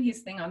he's doing his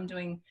thing, I'm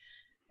doing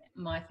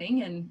my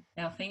thing and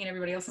our thing and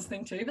everybody else's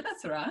thing too. But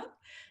that's all right.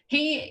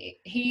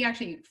 He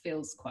actually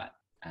feels quite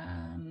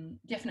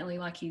definitely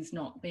like he's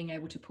not being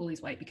able to pull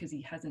his weight because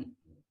he hasn't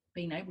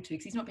been able to,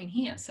 because he's not been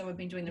here. So I've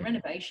been doing the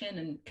renovation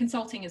and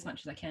consulting as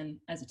much as I can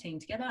as a team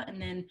together.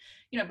 And then,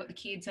 you know, I've got the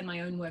kids and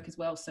my own work as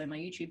well. So my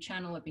YouTube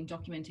channel, I've been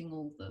documenting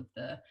all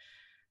the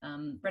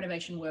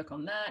renovation work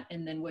on that,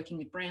 and then working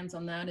with brands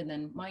on that, and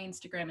then my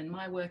Instagram and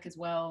my work as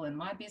well, and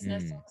my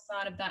business on the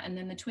side of that, and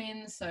then the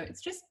twins. So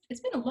it's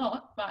been a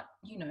lot, but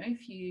you know,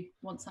 if you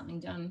want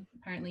something done,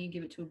 apparently you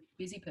give it to a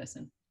busy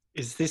person.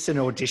 Is this an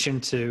audition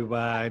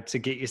to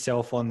get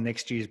yourself on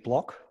next year's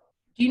block?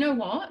 Do you know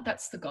what?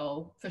 That's the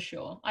goal for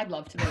sure. I'd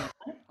love to be on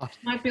that.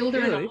 My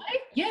builder and I,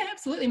 yeah,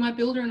 absolutely. My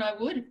builder and I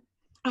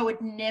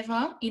would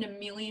never in a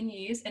million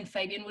years, and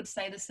Fabian would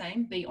say the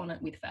same, be on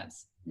it with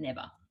Fabs.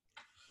 Never.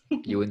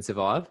 You wouldn't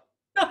survive?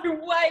 No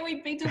way.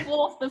 We'd be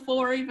divorced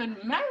before even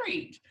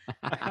married.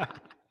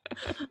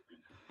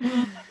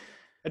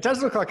 It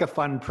does look like a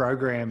fun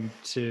program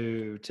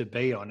to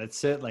be on. It's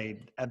certainly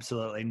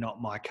absolutely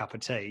not my cup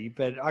of tea,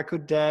 but I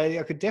could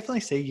definitely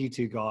see you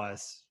two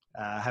guys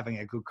having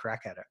a good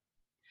crack at it.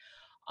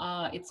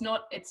 It's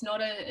not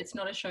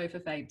a show for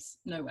Fabes.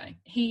 No way.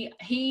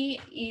 He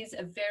is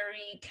a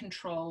very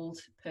controlled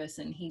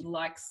person. He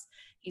likes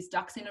his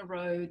ducks in a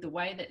row, the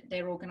way that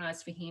they're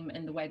organized for him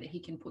and the way that he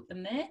can put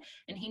them there.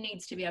 And he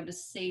needs to be able to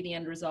see the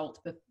end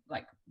result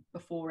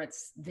before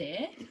it's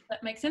there, if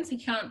that makes sense. He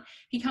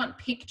can't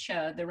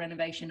picture the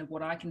renovation of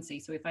what I can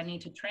see. So if I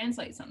need to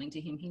translate something to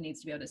him, he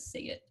needs to be able to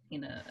see it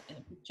in a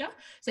picture.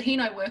 So he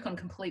and I work on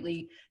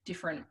completely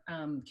different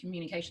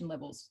communication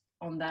levels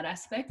on that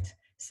aspect.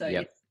 So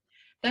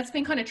that's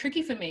been kind of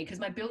tricky for me, because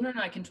my builder and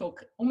I can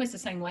talk almost the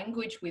same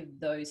language with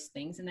those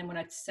things. And then when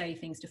I say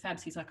things to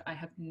Fabs, he's like, I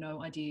have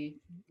no idea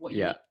what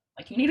you need.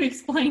 Like, you need to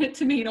explain it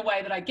to me in a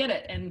way that I get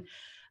it. And,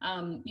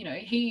 you know,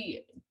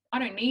 I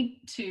don't need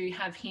to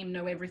have him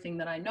know everything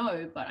that I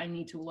know, but I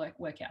need to work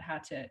out how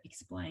to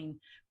explain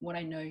what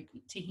I know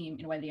to him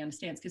in a way that he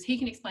understands, because he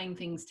can explain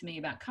things to me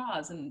about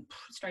cars and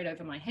straight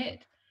over my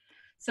head.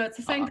 So it's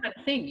the same kind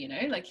of thing, you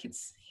know, like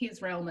it's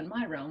his realm and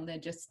my realm. They're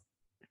just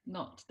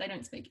they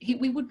don't speak.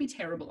 We would be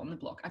terrible on the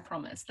block, I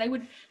promise. They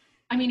would,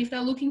 I mean, if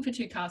they're looking for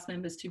two cast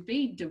members to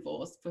be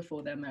divorced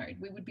before they're married,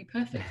 we would be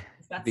perfect.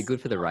 It'd be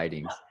good for the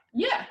ratings.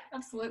 Yeah,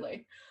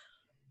 absolutely.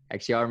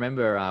 Actually, I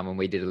remember when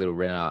we did a little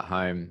reno at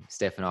home,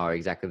 Steph and I are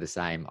exactly the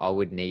same. I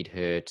would need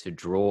her to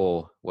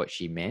draw what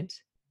she meant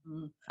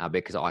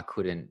because I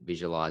couldn't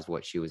visualize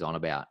what she was on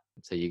about.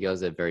 So you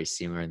girls are very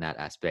similar in that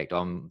aspect.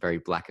 I'm very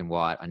black and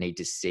white. I need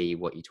to see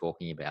what you're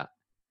talking about.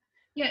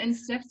 Yeah, and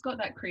Steph's got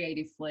that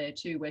creative flair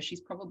too, where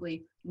she's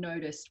probably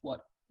noticed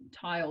what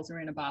tiles are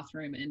in a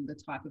bathroom and the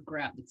type of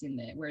grout that's in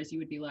there. Whereas you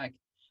would be like,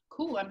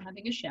 cool, I'm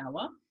having a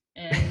shower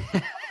and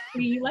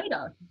see you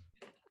later.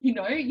 You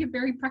know, you're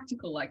very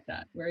practical like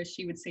that. Whereas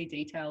she would see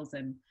details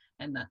and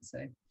that. So,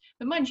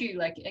 but mind you,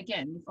 like,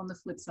 again, on the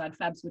flip side,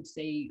 Fabs would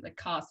see like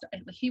cast,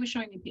 like he was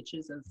showing me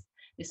pictures of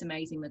this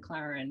amazing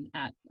McLaren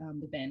at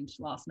the Bend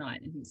last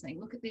night. And he was saying,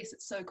 look at this,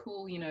 it's so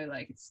cool. You know,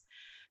 like it's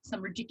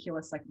some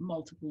ridiculous, like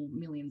multiple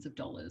millions of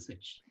dollars,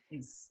 which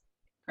is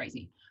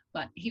crazy.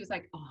 But he was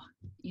like, oh,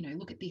 you know,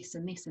 look at this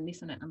and this and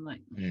this and that. I'm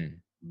like,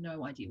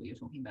 no idea what you're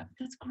talking about.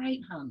 That's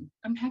great, hun.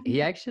 I'm happy.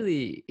 He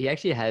actually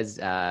has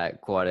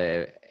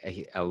quite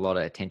a lot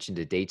of attention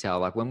to detail.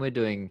 Like when we're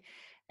doing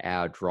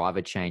our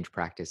driver change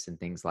practice and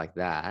things like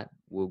that,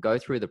 we'll go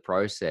through the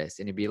process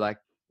and he'd be like,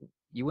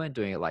 you weren't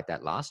doing it like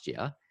that last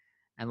year.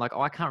 And like,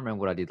 I can't remember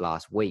what I did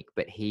last week,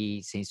 but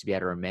he seems to be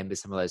able to remember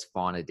some of those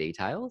finer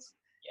details.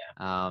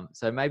 Yeah.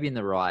 So maybe in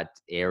the right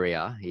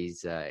area,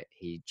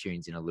 he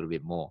tunes in a little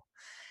bit more.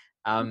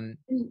 On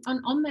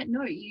that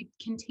note, you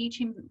can teach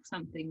him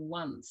something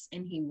once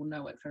and he will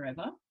know it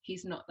forever.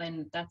 He's not,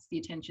 then that's the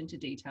attention to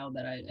detail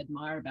that I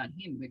admire about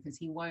him, because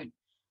he won't,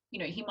 you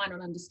know, he might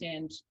not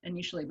understand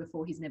initially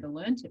before he's never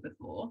learned it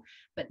before,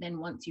 but then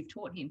once you've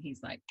taught him,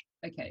 he's like,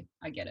 okay,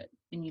 I get it.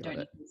 And you don't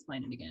need to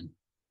explain it again.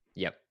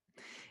 Yep.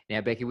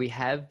 Now, Becky, we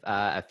have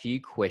a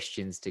few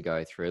questions to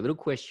go through, a little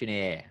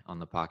questionnaire on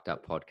the Parked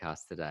Up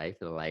podcast today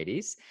for the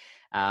ladies.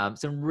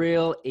 Some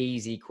real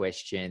easy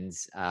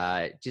questions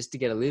just to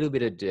get a little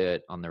bit of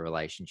dirt on the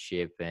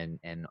relationship and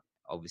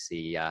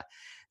obviously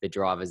the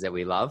drivers that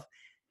we love.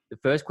 The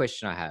first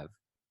question I have,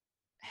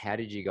 how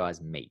did you guys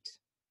meet?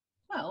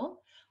 Well,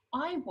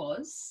 I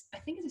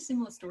think it's a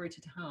similar story to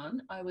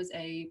Tahan. I was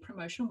a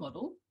promotional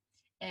model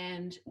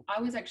and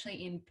I was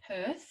actually in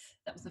Perth.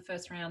 That was the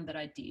first round that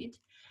I did.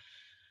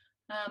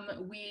 Back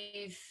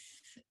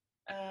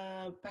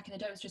in the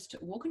day, it was just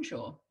at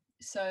Walkinshaw.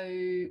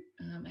 So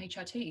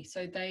HRT.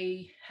 So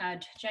they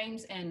had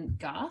James and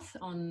Garth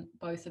on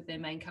both of their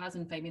main cars,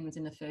 and Fabian was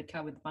in the third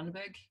car with the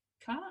Bundaberg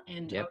car,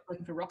 and I was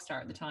working for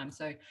Rockstar at the time.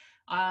 So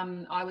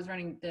I was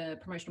running the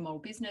promotional model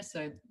business.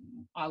 So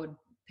I would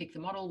pick the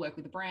model, work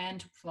with the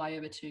brand, fly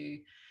over to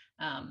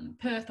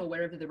Perth or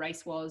wherever the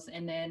race was,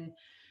 and then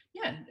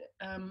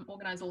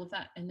organize all of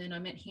that. And then I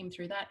met him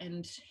through that,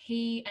 and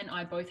he and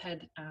I both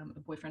had a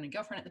boyfriend and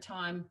girlfriend at the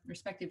time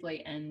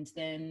respectively. And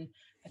then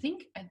I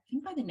think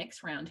by the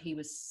next round he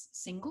was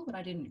single, but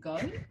I didn't go.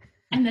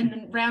 And then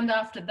the round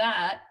after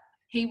that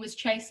he was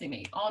chasing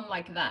me on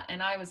like that,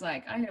 and I was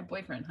like, I got a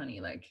boyfriend, honey,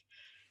 like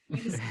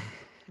you just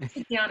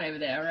sit down over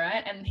there,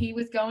 right? And he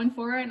was going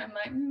for it, and I'm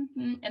like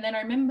And then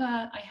I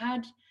remember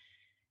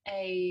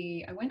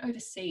I went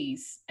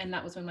overseas, and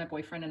that was when my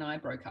boyfriend and I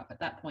broke up at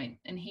that point,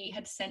 and he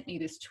had sent me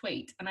this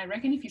tweet, and I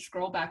reckon if you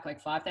scroll back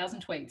like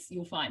 5,000 tweets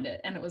you'll find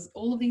it, and it was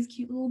all of these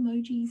cute little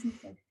emojis and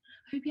said,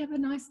 hope you have a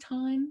nice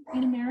time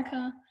in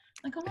America.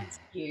 Like, oh, that's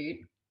cute.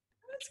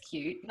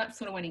 And that's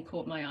sort of when he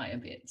caught my eye a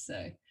bit.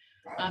 So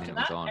after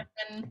that, and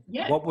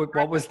then, what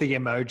was the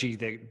emoji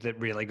that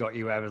really got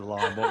you over the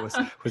line? What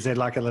was it,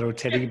 like a little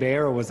teddy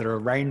bear, or was it a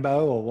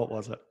rainbow, or what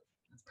was it?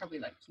 Probably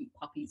like cute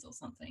puppies or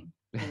something,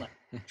 or like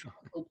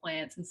tropical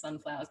plants and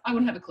sunflowers. I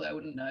wouldn't have a clue. I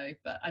wouldn't know,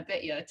 but I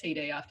bet you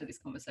TD after this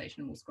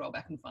conversation we'll scroll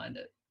back and find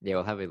it. Yeah,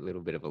 we'll have a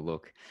little bit of a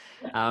look.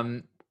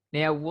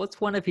 Now, what's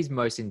one of his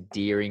most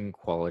endearing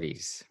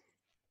qualities?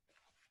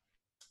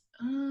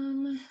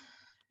 Do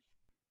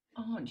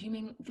you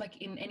mean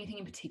like in anything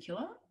in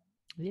particular?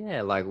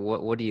 Yeah, like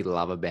what do you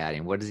love about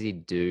him? What does he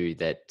do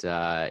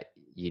that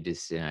you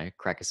just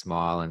crack a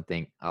smile and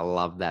think, I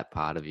love that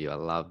part of you. I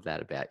love that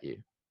about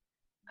you.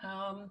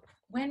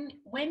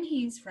 When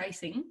he's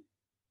racing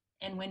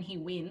and when he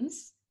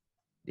wins.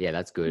 Yeah,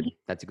 that's good.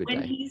 That's a good day.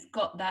 When he's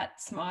got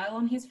that smile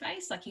on his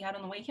face like he had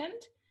on the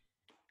weekend,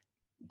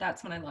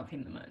 that's when I love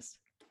him the most.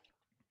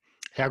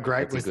 How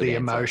great was the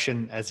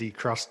emotion as he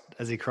crossed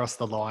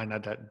the line? I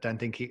don't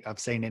think I've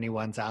seen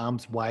anyone's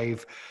arms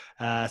wave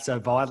so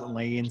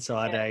violently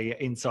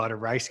inside a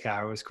race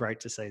car. It was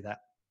great to see that.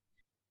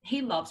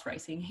 He loves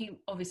racing. He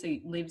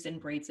obviously lives and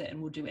breathes it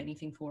and will do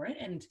anything for it.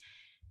 And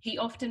he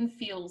often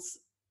feels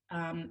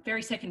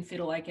very second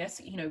fiddle, I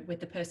guess, with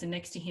the person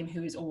next to him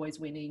who is always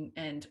winning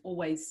and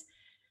always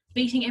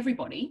beating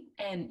everybody.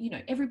 And,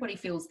 everybody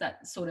feels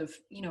that sort of,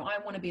 I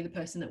want to be the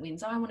person that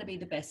wins. I want to be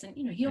the best. And,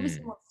 he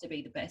obviously wants to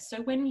be the best.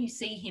 So when you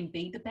see him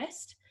be the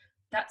best,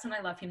 that's when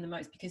I love him the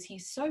most, because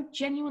he's so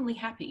genuinely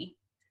happy.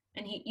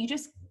 And you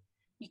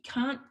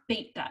can't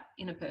beat that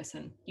in a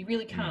person. You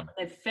really can't.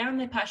 They've found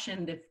their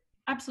passion. They've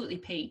absolutely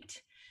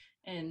peaked.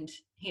 And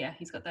yeah,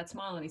 he's got that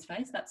smile on his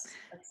face. That's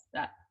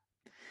that.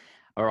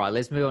 All right,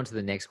 let's move on to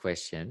the next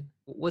question.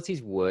 What's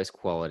his worst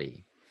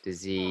quality?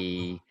 Does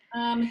he...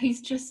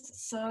 He's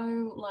just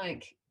so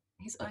like,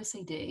 his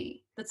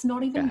OCD. That's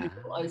not even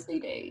real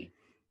OCD.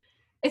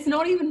 It's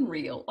not even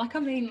real. Like, I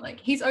mean, like,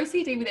 he's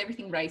OCD with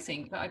everything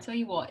racing. But I tell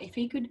you what, if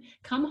he could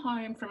come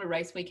home from a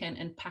race weekend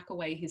and pack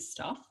away his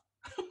stuff,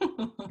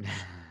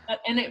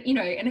 and it, you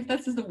know, and if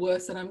that's just the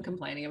worst that I'm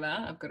complaining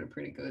about, I've got it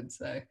pretty good.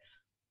 So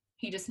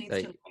he just needs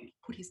to like,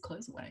 put his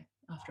clothes away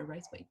after a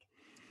race week.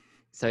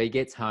 So he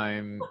gets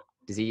home.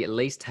 Does he at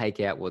least take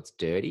out what's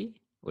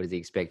dirty, or does he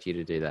expect you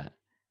to do that?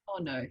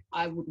 Oh no,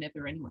 I would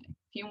never anyway.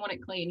 If you want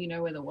it clean, you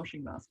know where the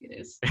washing basket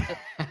is.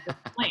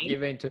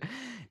 You've been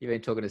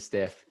talking to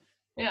Steph.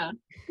 Yeah.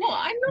 Well,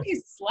 I'm not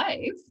his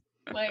slave.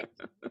 Like,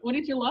 what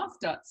did your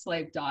last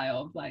slave die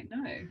of? Like,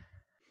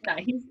 no,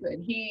 he's good.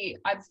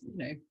 I've,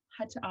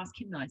 had to ask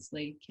him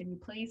nicely, can you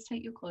please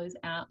take your clothes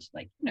out?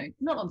 Like,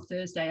 not on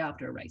Thursday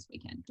after a race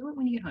weekend. Do it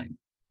when you get home.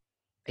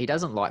 He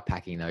doesn't like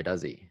packing though,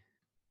 does he?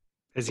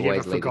 Has he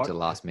always ever leave it to the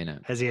last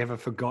minute? Has he ever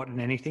forgotten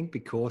anything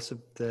because of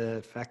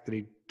the fact that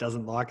he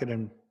doesn't like it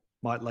and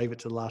might leave it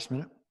to the last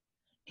minute?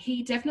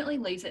 He definitely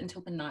leaves it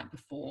until the night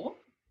before.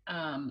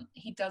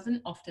 He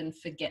doesn't often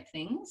forget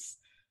things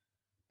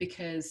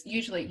because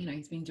usually,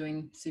 he's been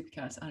doing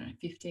supercars,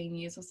 15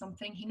 years or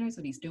something. He knows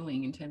what he's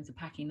doing in terms of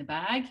packing the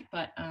bag.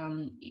 But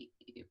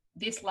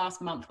this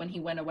last month when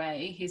he went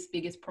away, his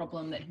biggest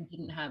problem that he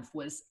didn't have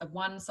was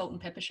one salt and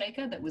pepper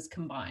shaker that was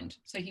combined.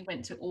 So he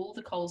went to all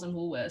the Coles and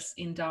Woolworths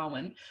in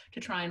Darwin to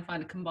try and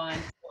find a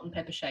combined salt and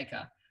pepper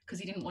shaker because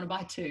he didn't want to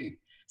buy two.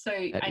 So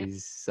that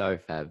is so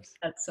fabs.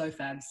 That's so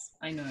fabs.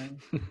 I know.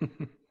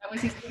 That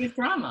was his biggest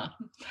drama.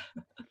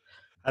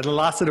 And the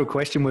last little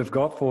question we've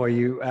got for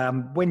you,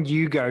 when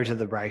you go to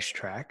the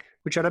racetrack,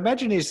 which I'd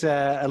imagine is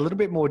a little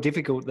bit more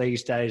difficult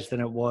these days than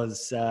it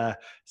was,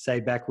 say,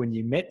 back when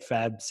you met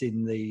Fabs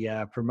in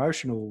the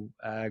promotional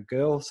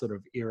girl sort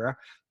of era,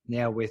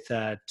 now with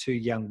two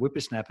young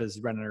whippersnappers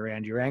running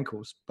around your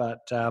ankles.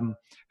 But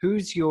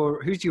who's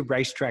your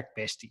racetrack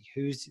bestie?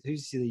 Who's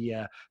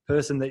the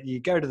person that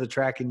you go to the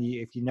track and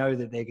if you know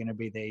that they're going to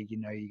be there, you're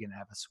going to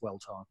have a swell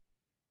time?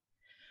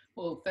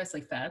 Well,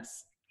 firstly,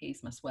 Fabs.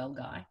 He's my swell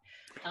guy.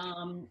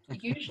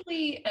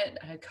 Usually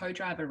at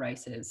co-driver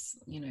races,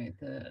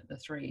 the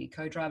three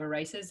co-driver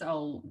races,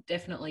 I'll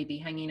definitely be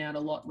hanging out a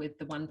lot with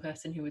the one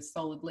person who is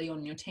solidly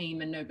on your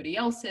team and nobody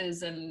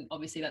else's. And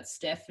obviously that's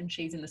Steph, and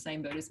she's in the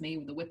same boat as me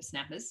with the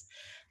whippersnappers.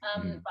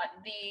 But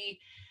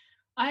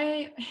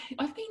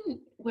I've been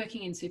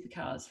working in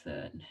supercars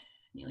for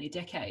nearly a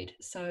decade.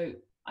 So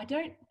I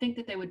don't think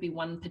that there would be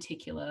one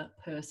particular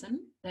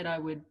person that I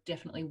would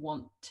definitely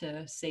want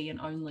to see and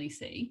only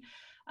see.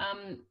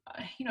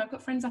 I've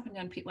got friends up and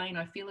down pit lane.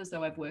 I feel as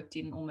though I've worked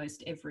in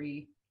almost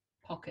every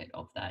pocket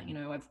of that.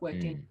 I've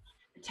worked in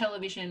the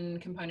television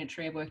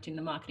componentry. I've worked in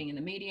the marketing and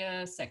the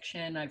media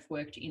section. I've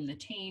worked in the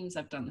teams.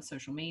 I've done the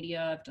social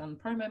media. I've done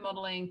promo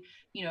modeling,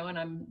 and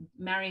I'm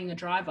marrying a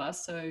driver.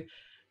 So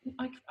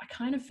I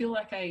kind of feel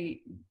like I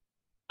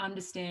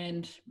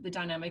understand the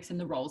dynamics and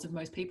the roles of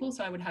most people.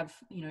 So I would have,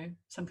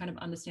 some kind of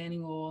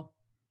understanding or,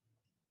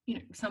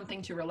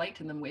 something to relate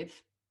to them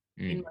with.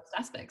 In most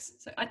aspects.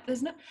 So I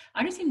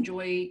just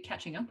enjoy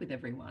catching up with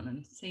everyone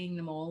and seeing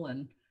them all,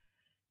 and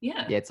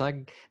it's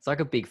like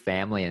a big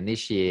family. And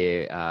this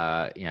year,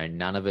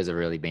 none of us have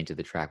really been to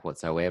the track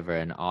whatsoever.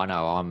 And I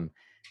know I'm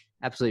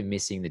absolutely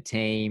missing the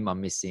team. I'm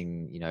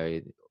missing,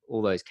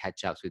 all those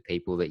catch ups with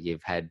people that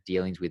you've had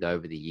dealings with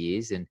over the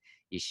years, and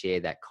you share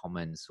that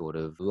common sort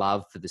of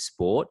love for the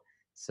sport.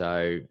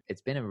 So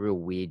it's been a real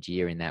weird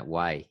year in that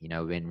way.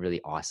 We've been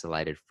really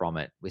isolated from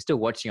it. We're still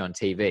watching on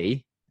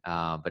TV.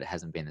 But it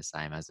hasn't been the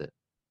same, has it?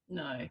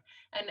 No.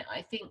 And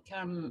I think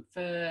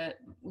for,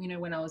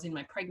 when I was in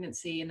my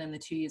pregnancy and then the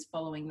 2 years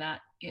following that,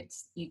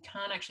 you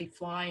can't actually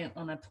fly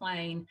on a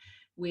plane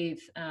with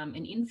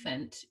an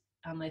infant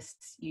unless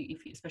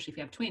especially if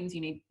you have twins,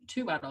 you need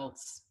two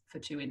adults for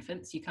two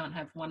infants. You can't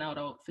have one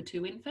adult for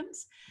two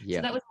infants. Yep.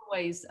 So that was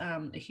always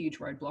a huge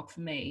roadblock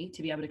for me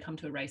to be able to come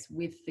to a race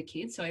with the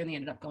kids. So I only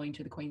ended up going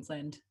to the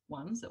Queensland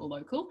ones that were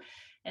local.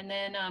 And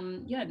then,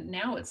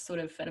 now it's sort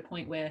of at a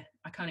point where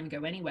I can't even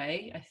go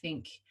anyway. I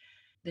think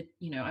that,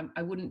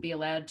 I wouldn't be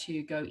allowed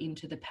to go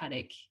into the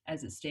paddock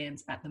as it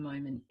stands at the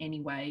moment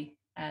anyway,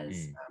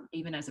 as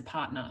even as a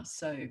partner.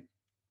 So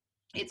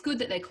it's good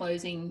that they're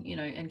closing,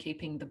 and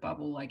keeping the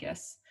bubble, I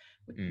guess,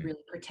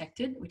 really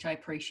protected, which I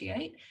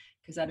appreciate,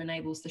 because that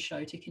enables the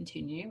show to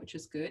continue, which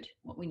is good,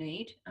 what we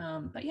need.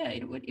 But yeah,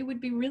 it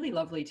would be really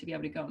lovely to be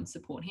able to go and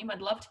support him. I'd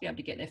love to be able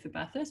to get there for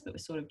Bathurst, but we're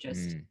sort of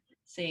just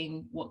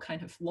seeing what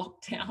kind of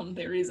lockdown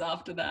there is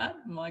after that.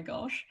 My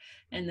gosh.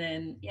 And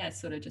then,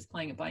 sort of just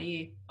playing it by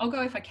ear. I'll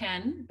go if I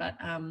can, but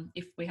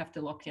if we have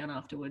to lock down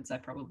afterwards, I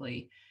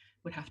probably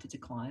would have to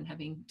decline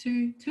having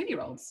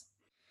two-year-olds.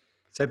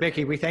 So,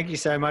 Becky, we thank you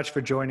so much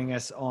for joining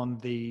us on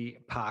the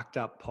Parked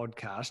Up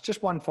podcast.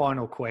 Just one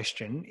final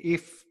question.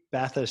 If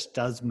Bathurst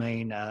does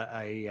mean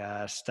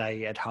a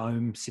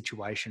stay-at-home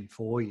situation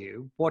for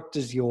you, what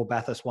does your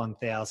Bathurst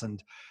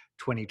 1000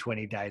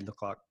 2020 day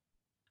look like?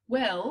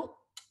 Well,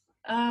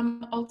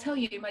 I'll tell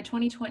you, my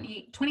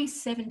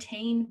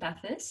 2017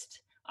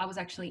 Bathurst, I was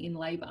actually in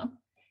labour.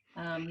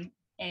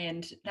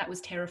 And that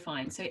was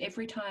terrifying. So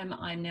every time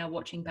I'm now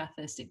watching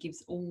Bathurst, it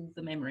gives all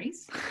the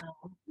memories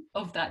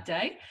of that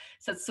day.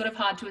 So it's sort of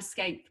hard to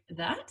escape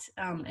that.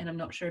 And I'm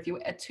not sure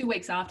if 2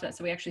 weeks after that,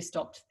 so we actually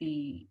stopped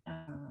the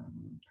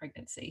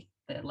pregnancy,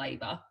 the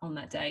labour on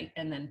that day.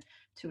 And then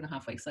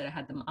 2.5 weeks later,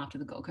 had them after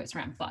the Gold Coast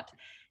Ram. But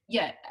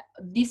yeah,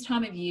 this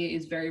time of year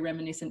is very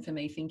reminiscent for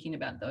me thinking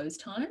about those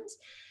times.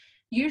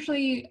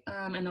 Usually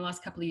in the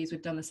last couple of years,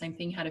 we've done the same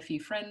thing, had a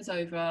few friends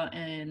over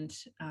and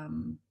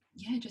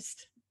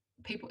just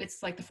people,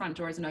 it's like the front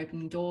door is an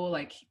open door.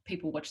 Like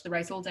people watch the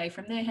race all day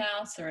from their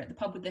house or at the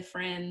pub with their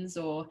friends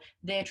or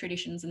their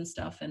traditions and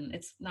stuff. And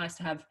it's nice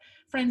to have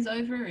friends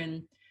over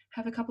and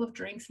have a couple of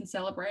drinks and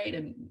celebrate.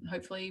 And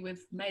hopefully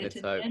we've made it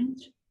to the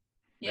end.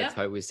 Yeah. Let's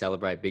hope we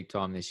celebrate big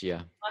time this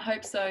year. I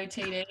hope so,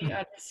 TD.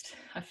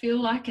 I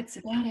feel like it's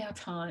about our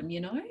time,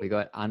 We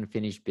got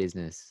unfinished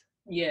business.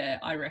 Yeah,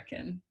 I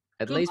reckon.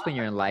 At least when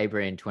you're in labour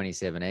in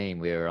 2017,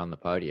 we were on the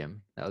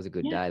podium. That was a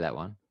good day, that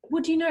one.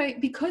 Well,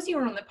 because you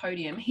were on the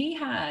podium,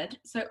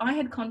 I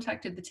had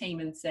contacted the team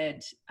and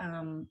said,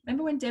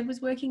 remember when Deb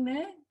was working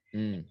there?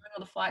 Doing all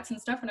the flights and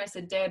stuff? And I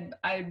said, Deb,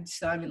 I'm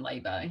in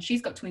labour. And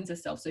she's got twins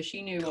herself, so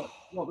she knew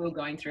what we were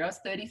going through. I was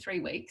 33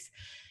 weeks.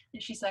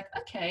 And she's like,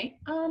 okay,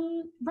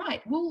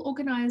 right, we'll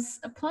organise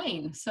a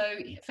plane. So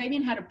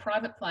Fabian had a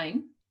private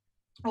plane,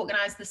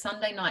 organised the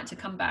Sunday night to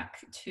come back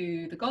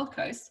to the Gold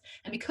Coast.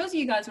 And because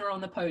you guys were on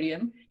the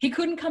podium, he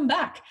couldn't come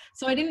back.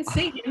 So I didn't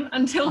see him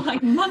until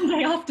like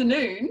Monday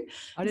afternoon.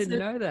 I didn't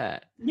know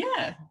that.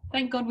 Yeah.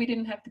 Thank God we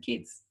didn't have the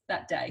kids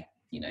that day,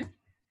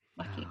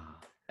 Lucky.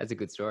 That's a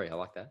good story. I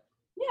like that.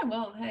 Yeah,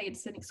 well, hey,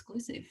 it's an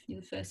exclusive.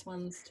 You're the first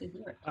ones to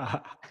hear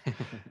it.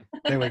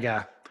 There we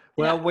go.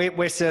 Well,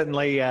 we're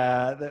certainly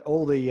the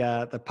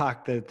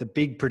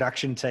big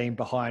production team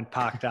behind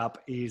Parked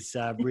Up is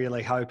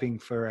really hoping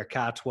for a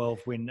Car 12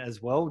 win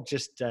as well,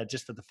 just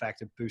for the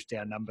fact of boost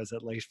our numbers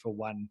at least for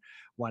one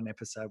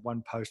episode,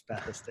 one post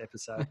Bathurst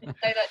episode. Did you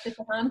say that to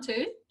Fahan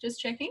too? Just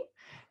checking.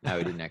 No,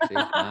 we didn't actually.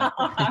 No.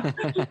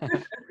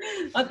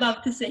 I'd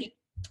love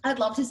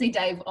to see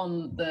Dave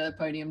on the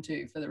podium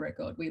too. For the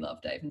record, we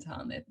love Dave and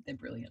Tahan. They're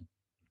brilliant.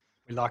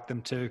 We like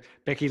them too.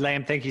 Becky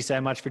Lamb, thank you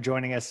so much for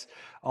joining us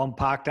on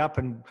Parked Up,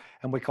 and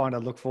we kind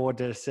of look forward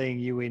to seeing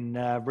you in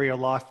real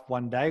life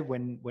one day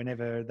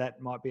whenever that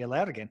might be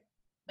allowed again.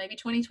 Maybe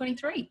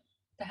 2023,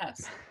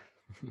 perhaps.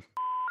 It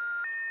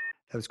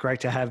was great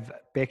to have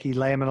Becky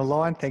Lamb on the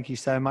line. Thank you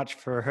so much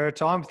for her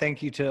time.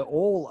 Thank you to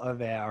all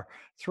of our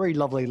three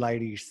lovely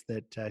ladies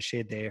that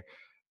shared their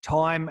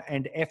time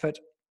and effort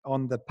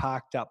on the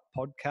Parked Up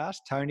podcast.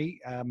 Tony,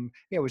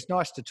 it was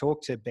nice to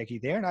talk to Becky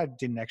there, and I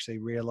didn't actually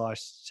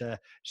realise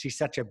she's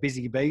such a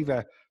busy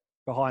beaver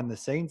behind the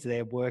scenes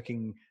there,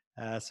 working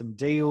some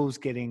deals,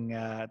 getting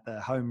the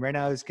home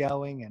renos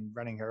going, and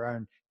running her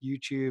own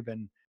YouTube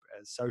and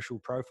social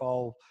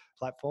profile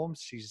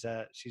platforms. She's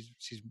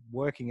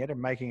working it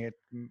and making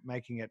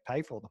it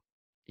pay for them.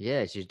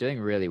 Yeah, she's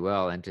doing really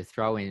well, and to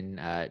throw in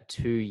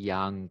 2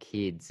 young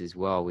kids as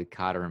well with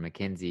Carter and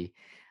Mackenzie.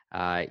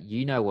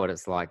 You know what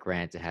it's like,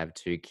 Grant, to have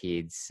 2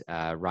 kids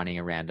running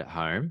around at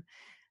home.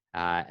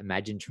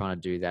 Imagine trying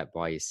to do that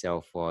by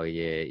yourself while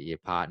your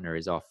partner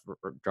is off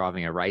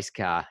driving a race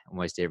car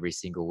almost every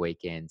single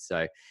weekend.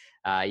 So,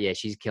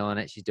 she's killing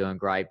it. She's doing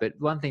great. But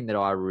one thing that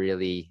I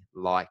really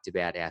liked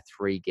about our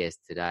 3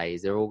 guests today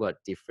is they're all got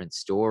different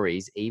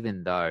stories,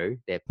 even though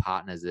their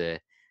partners are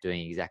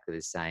doing exactly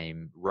the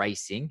same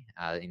racing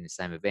in the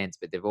same events,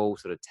 but they've all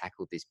sort of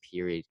tackled this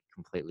period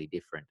completely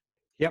different.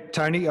 Yep,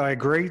 Tony, I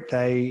agree.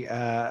 They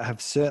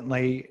have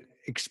certainly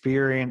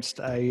experienced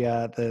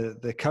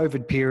the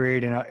COVID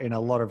period in a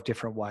lot of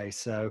different ways.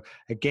 So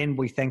again,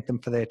 we thank them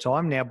for their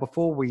time. Now,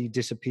 before we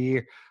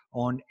disappear,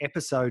 on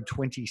episode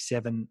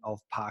 27 of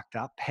Parked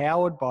Up,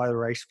 powered by the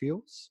Race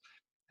Fuels,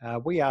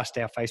 we asked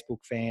our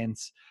Facebook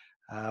fans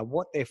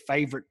what their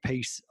favourite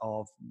piece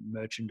of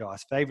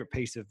merchandise, favourite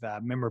piece of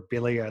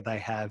memorabilia they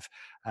have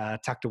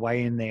tucked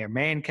away in their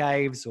man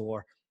caves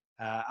or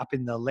up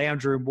in the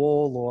lounge room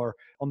wall or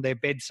on their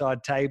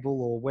bedside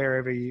table or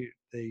wherever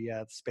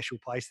the special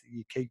place that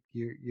you keep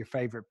your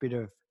favourite bit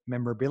of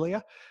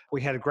memorabilia.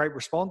 We had a great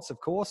response, of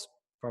course,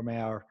 from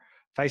our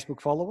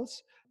Facebook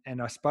followers, and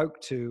I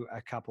spoke to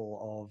a couple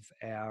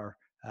of our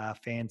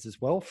fans as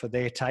well for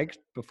their take.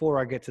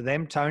 Before I get to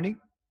them, Tony,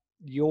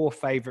 your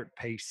favourite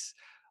piece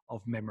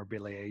of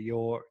memorabilia,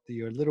 your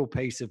little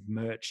piece of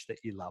merch that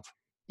you love.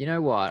 You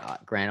know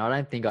what, Grant, I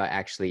don't think I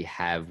actually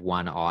have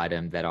one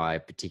item that I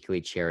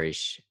particularly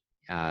cherish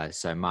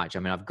so much. I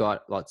mean, I've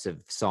got lots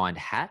of signed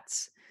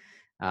hats.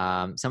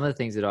 Some of the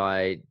things that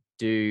I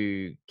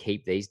do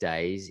keep these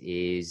days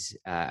is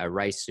a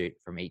race suit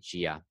from each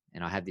year.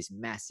 And I have this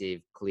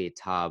massive clear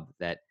tub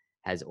that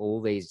has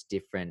all these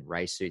different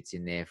race suits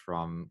in there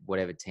from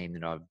whatever team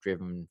that I've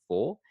driven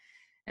for.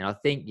 And I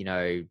think,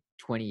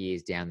 20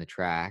 years down the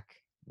track,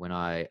 when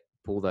I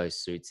pull those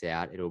suits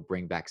out, it'll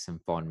bring back some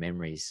fond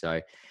memories. So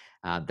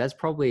That's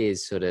probably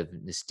as sort of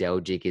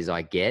nostalgic as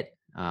I get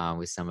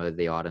with some of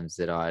the items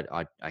that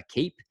I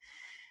keep.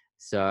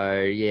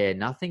 So yeah,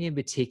 nothing in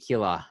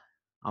particular.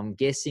 I'm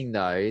guessing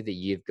though that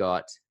you've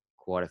got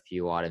quite a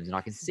few items, and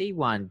I can see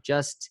one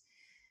just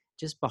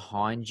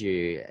behind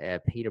you, a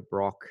Peter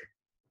Brock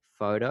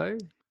photo.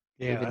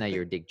 Yeah, even though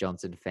you're a Dick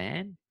Johnson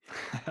fan.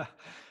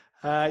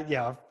 Look,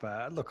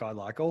 I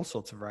like all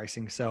sorts of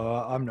racing, so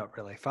I'm not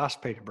really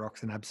fussed. Peter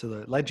Brock's an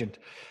absolute legend.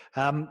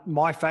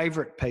 My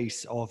favourite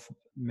piece of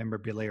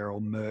memorabilia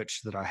or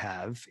merch that I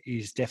have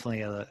is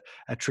definitely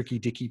a Tricky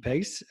Dicky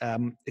piece.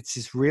 It's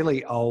this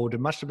really old,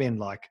 it must have been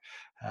like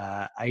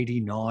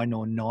 89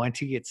 or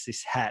 90. It's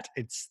this hat.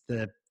 It's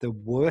the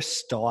worst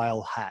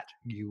style hat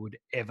you would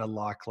ever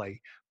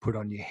likely put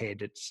on your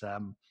head. It's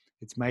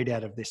made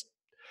out of this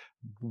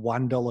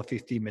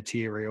 $1.50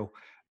 material,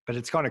 but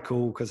it's kind of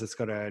cool because it's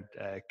got a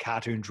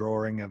cartoon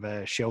drawing of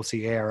a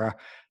Chelsea era,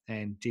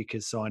 and Dick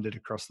has signed it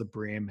across the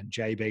brim, and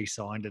JB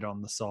signed it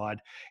on the side.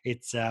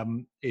 It's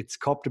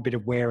copped a bit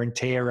of wear and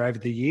tear over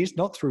the years,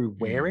 not through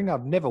wearing.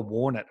 I've never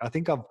worn it. I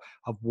think I've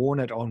worn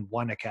it on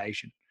one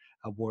occasion.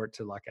 I wore it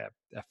to like a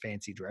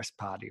fancy dress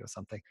party or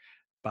something,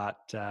 but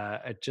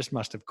it just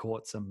must have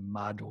caught some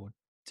mud or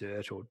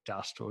dirt or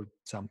dust or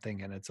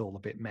something, and it's all a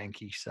bit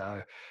manky.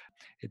 So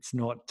it's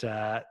not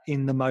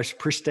in the most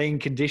pristine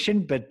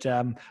condition, but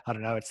I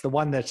don't know. It's the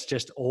one that's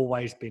just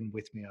always been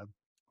with me. I've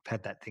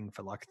had that thing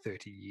for like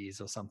 30 years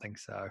or something.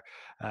 So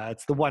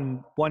it's the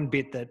one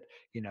bit that,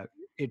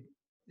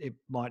 it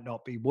might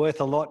not be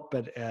worth a lot,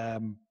 but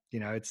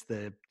it's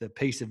the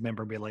piece of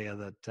memorabilia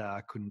that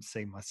I couldn't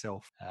see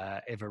myself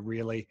ever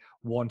really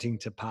wanting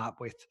to part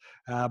with.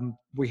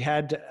 We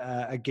had,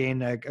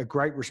 again, a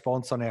great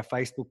response on our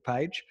Facebook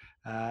page,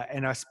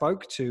 and I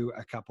spoke to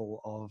a couple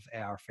of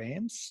our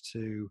fans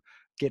to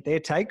get their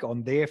take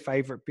on their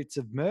favourite bits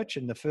of merch.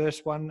 And the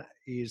first one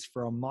is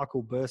from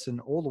Michael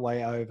Burson, all the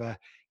way over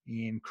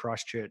in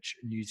Christchurch,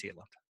 New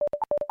Zealand.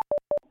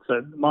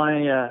 So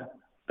my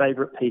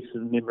favourite piece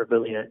of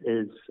memorabilia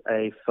is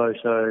a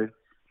photo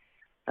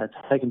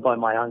taken by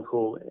my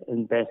uncle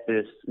in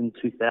Bathurst in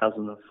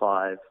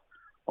 2005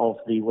 of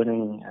the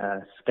winning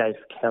Scaife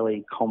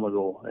Kelly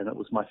Commodore, and it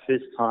was my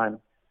first time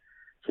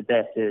to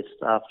Bathurst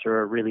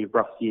after a really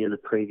rough year the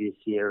previous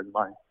year, and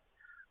my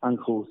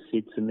uncle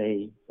said to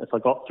me if I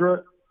got through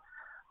it,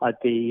 I'd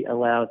be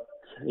allowed,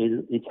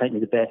 he'd take me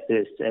to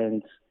Bathurst,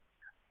 and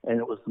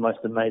it was the most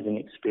amazing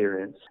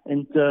experience.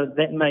 And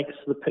that makes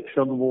the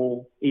picture on the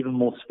wall even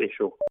more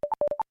special.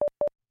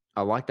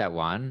 I like that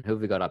one. Who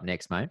have we got up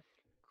next, mate?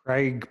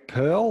 Craig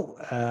Pearl,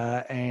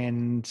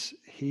 and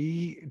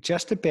he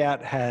just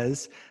about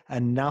has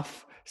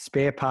enough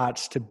spare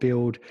parts to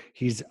build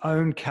his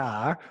own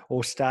car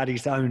or start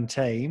his own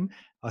team.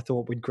 I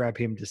thought we'd grab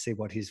him to see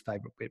what his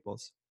favourite bit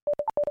was.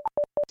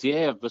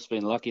 Yeah, I've just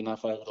been lucky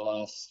enough over the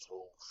last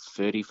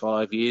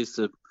 35 years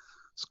to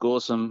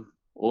score some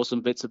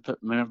awesome bits of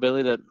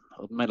memorabilia that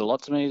have meant a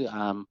lot to me,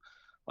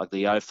 like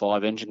the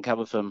 05 engine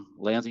cover from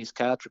Lounsey's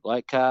car, Triple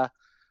 8 car,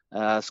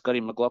 Scotty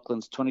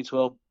McLaughlin's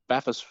 2012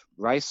 Bathurst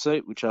race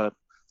suit, which I was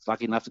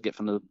lucky enough to get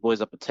from the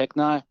boys up at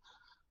Techno.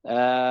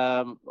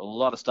 A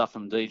lot of stuff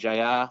from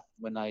DJR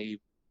when they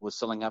were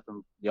selling up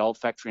in the old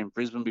factory in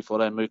Brisbane before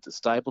they moved to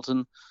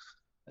Stapleton.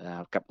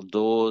 A couple of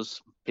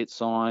doors, pit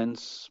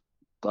signs,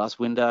 glass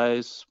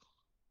windows,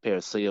 pair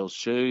of CL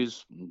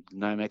shoes,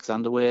 Nomex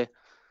underwear.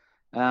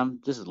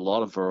 This is a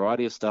lot of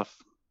variety of stuff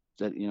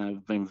that,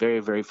 I've been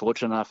very, very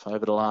fortunate enough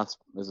over the last,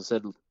 as I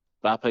said,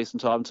 bar piece and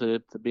time to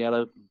be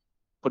able to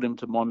put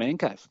into my man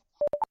cave.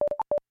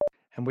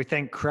 And we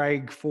thank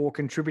Craig for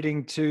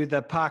contributing to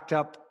the Parked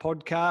Up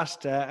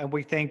podcast. And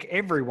we thank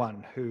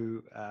everyone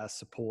who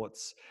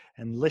supports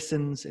and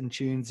listens and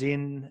tunes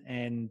in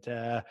and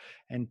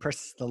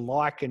presses the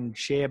like and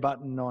share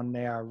button on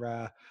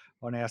our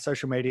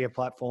social media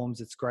platforms.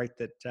 It's great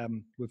that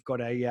we've got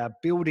a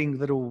building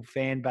little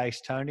fan base,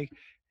 Tony,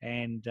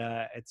 and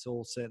it's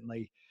all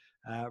certainly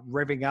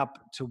revving up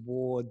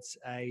towards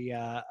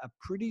a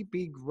pretty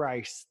big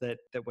race that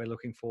we're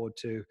looking forward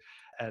to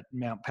at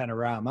Mount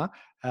Panorama.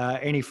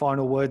 Any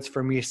final words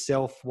from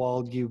yourself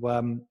while you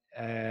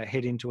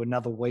head into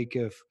another week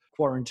of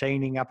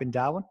quarantining up in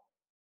Darwin?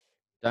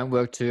 Don't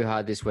work too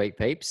hard this week,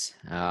 peeps.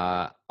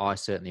 I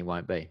certainly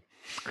won't be.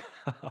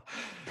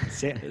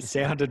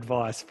 Sound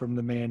advice from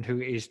the man who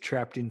is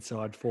trapped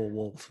inside four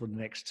walls for the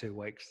next 2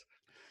 weeks.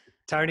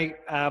 Tony,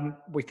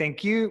 we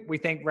thank you. We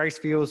thank Race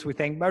Fuels. We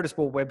thank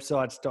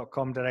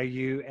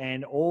motorsportwebsites.com.au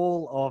and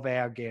all of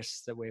our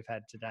guests that we've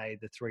had today.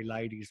 The three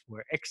ladies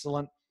were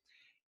excellent,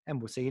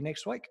 and we'll see you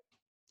next week.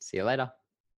 See you later.